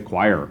really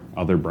acquire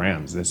other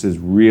brands. This is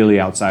really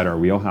outside our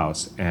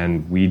wheelhouse.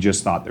 And we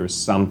just thought there was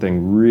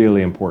something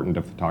really important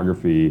to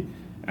photography,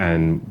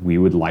 and we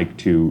would like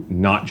to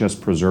not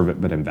just preserve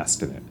it, but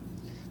invest in it.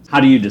 How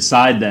do you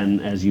decide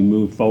then, as you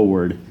move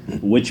forward,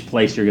 which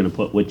place you're going to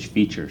put which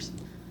features?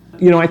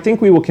 I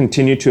think we will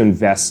continue to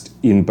invest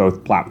in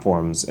both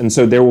platforms. And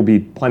so there will be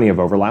plenty of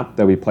overlap.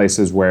 There'll be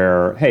places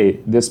where, hey,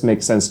 this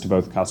makes sense to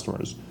both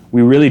customers.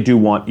 We really do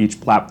want each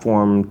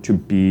platform to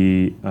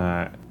be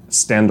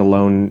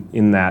standalone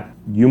in that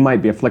you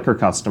might be a Flickr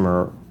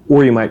customer,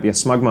 or you might be a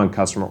SmugMug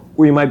customer,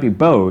 or you might be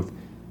both,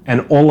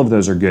 and all of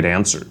those are good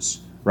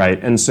answers,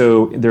 right? And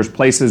so there's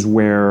places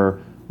where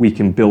we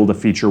can build a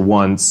feature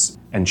once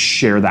and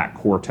share that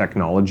core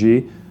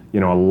technology. A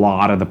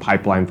lot of the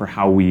pipeline for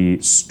how we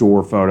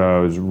store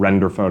photos,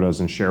 render photos,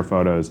 and share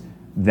photos,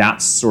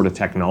 that sort of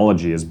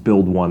technology is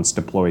build once,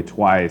 deploy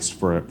twice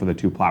for the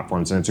two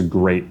platforms. And it's a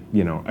great,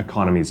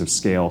 economies of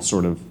scale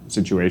sort of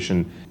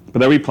situation. But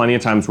there'll be plenty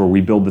of times where we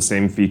build the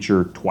same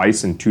feature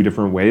twice in two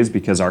different ways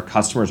because our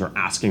customers are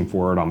asking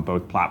for it on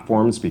both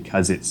platforms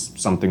because it's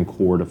something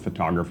core to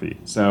photography.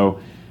 So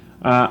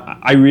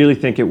I really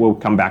think it will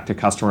come back to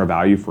customer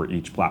value for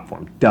each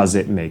platform. Does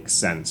it make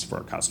sense for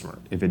a customer?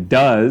 If it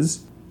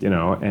does,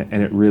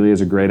 and it really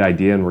is a great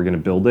idea and we're going to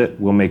build it,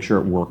 we'll make sure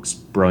it works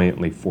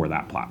brilliantly for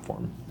that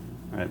platform.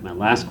 All right, my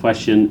last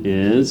question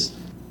is,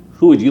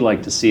 who would you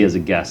like to see as a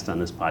guest on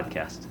this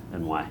podcast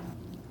and why?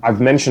 I've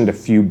mentioned a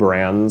few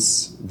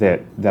brands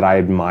that I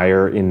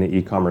admire in the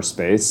e-commerce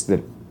space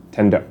that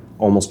tend to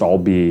almost all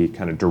be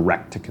kind of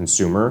direct to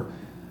consumer.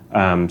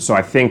 So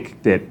I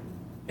think that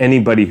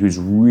anybody who's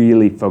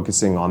really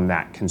focusing on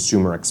that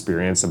consumer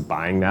experience of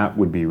buying that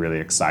would be really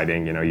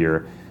exciting.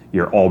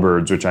 Your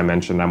Allbirds, which I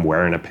mentioned, I'm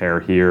wearing a pair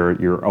here.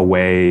 Your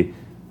Away,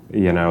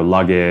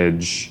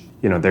 luggage.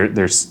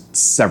 There's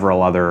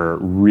several other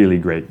really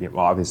great.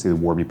 Obviously the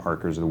Warby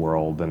Parkers of the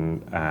world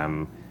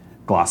and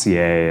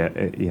Glossier,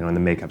 in the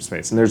makeup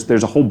space. And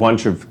there's a whole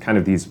bunch of kind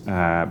of these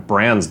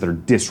brands that are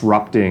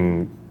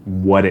disrupting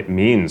what it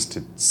means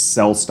to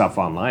sell stuff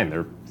online.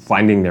 They're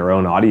finding their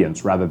own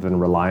audience rather than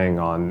relying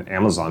on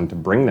Amazon to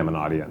bring them an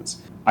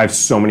audience. I have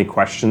so many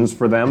questions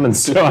for them, and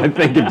so I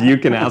think if you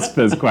can ask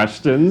those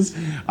questions,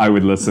 I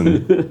would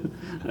listen.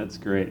 That's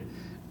great.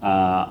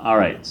 All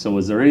right, so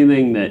was there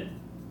anything that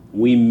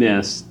we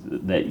missed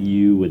that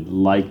you would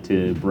like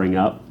to bring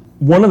up?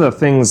 One of the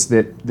things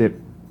that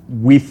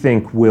we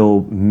think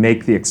will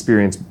make the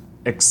experience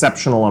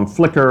exceptional on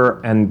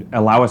Flickr and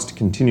allow us to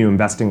continue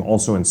investing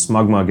also in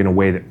SmugMug in a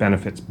way that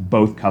benefits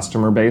both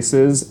customer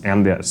bases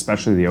and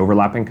especially the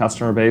overlapping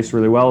customer base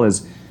really well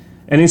is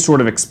any sort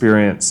of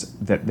experience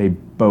that they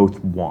both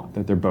want,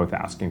 that they're both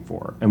asking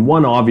for. And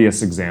one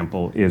obvious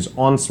example is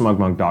on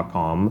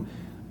smugmug.com,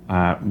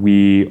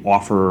 we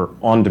offer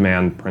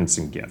on-demand prints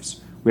and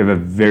GIFs. We have a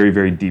very,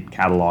 very deep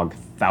catalog,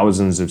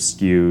 thousands of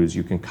SKUs.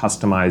 You can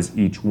customize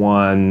each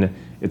one.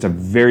 It's a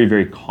very,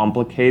 very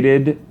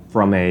complicated,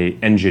 from a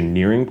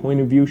engineering point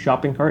of view,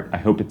 shopping cart. I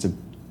hope it's a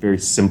very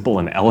simple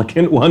and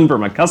elegant one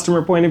from a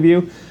customer point of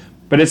view,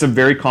 but it's a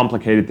very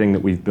complicated thing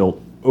that we've built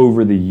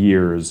over the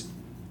years.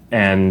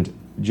 And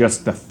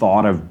just the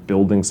thought of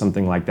building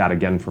something like that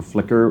again for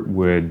Flickr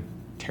would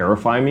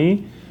terrify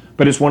me.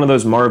 But it's one of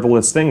those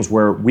marvelous things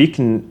where we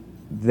can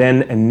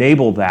then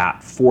enable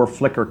that for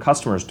Flickr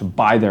customers to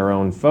buy their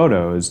own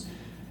photos.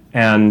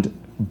 And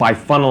by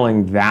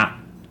funneling that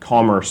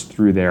commerce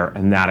through there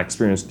and that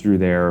experience through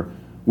there,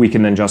 we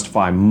can then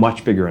justify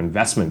much bigger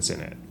investments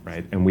in it,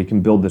 right? And we can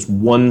build this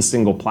one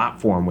single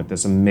platform with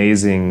this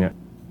amazing,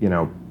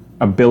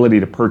 ability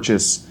to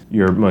purchase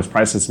your most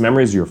priceless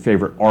memories, your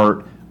favorite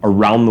art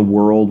around the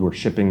world. We're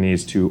shipping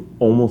these to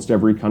almost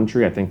every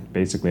country. I think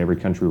basically every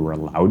country we're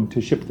allowed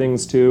to ship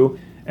things to.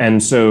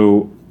 And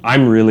so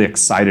I'm really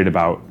excited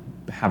about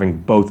having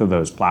both of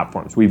those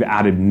platforms. We've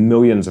added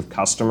millions of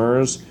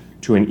customers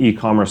to an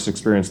e-commerce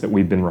experience that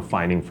we've been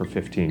refining for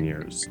 15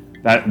 years.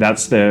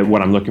 That's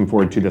what I'm looking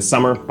forward to this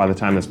summer. By the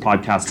time this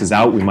podcast is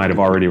out, we might have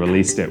already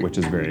released it, which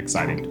is very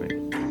exciting to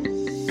me.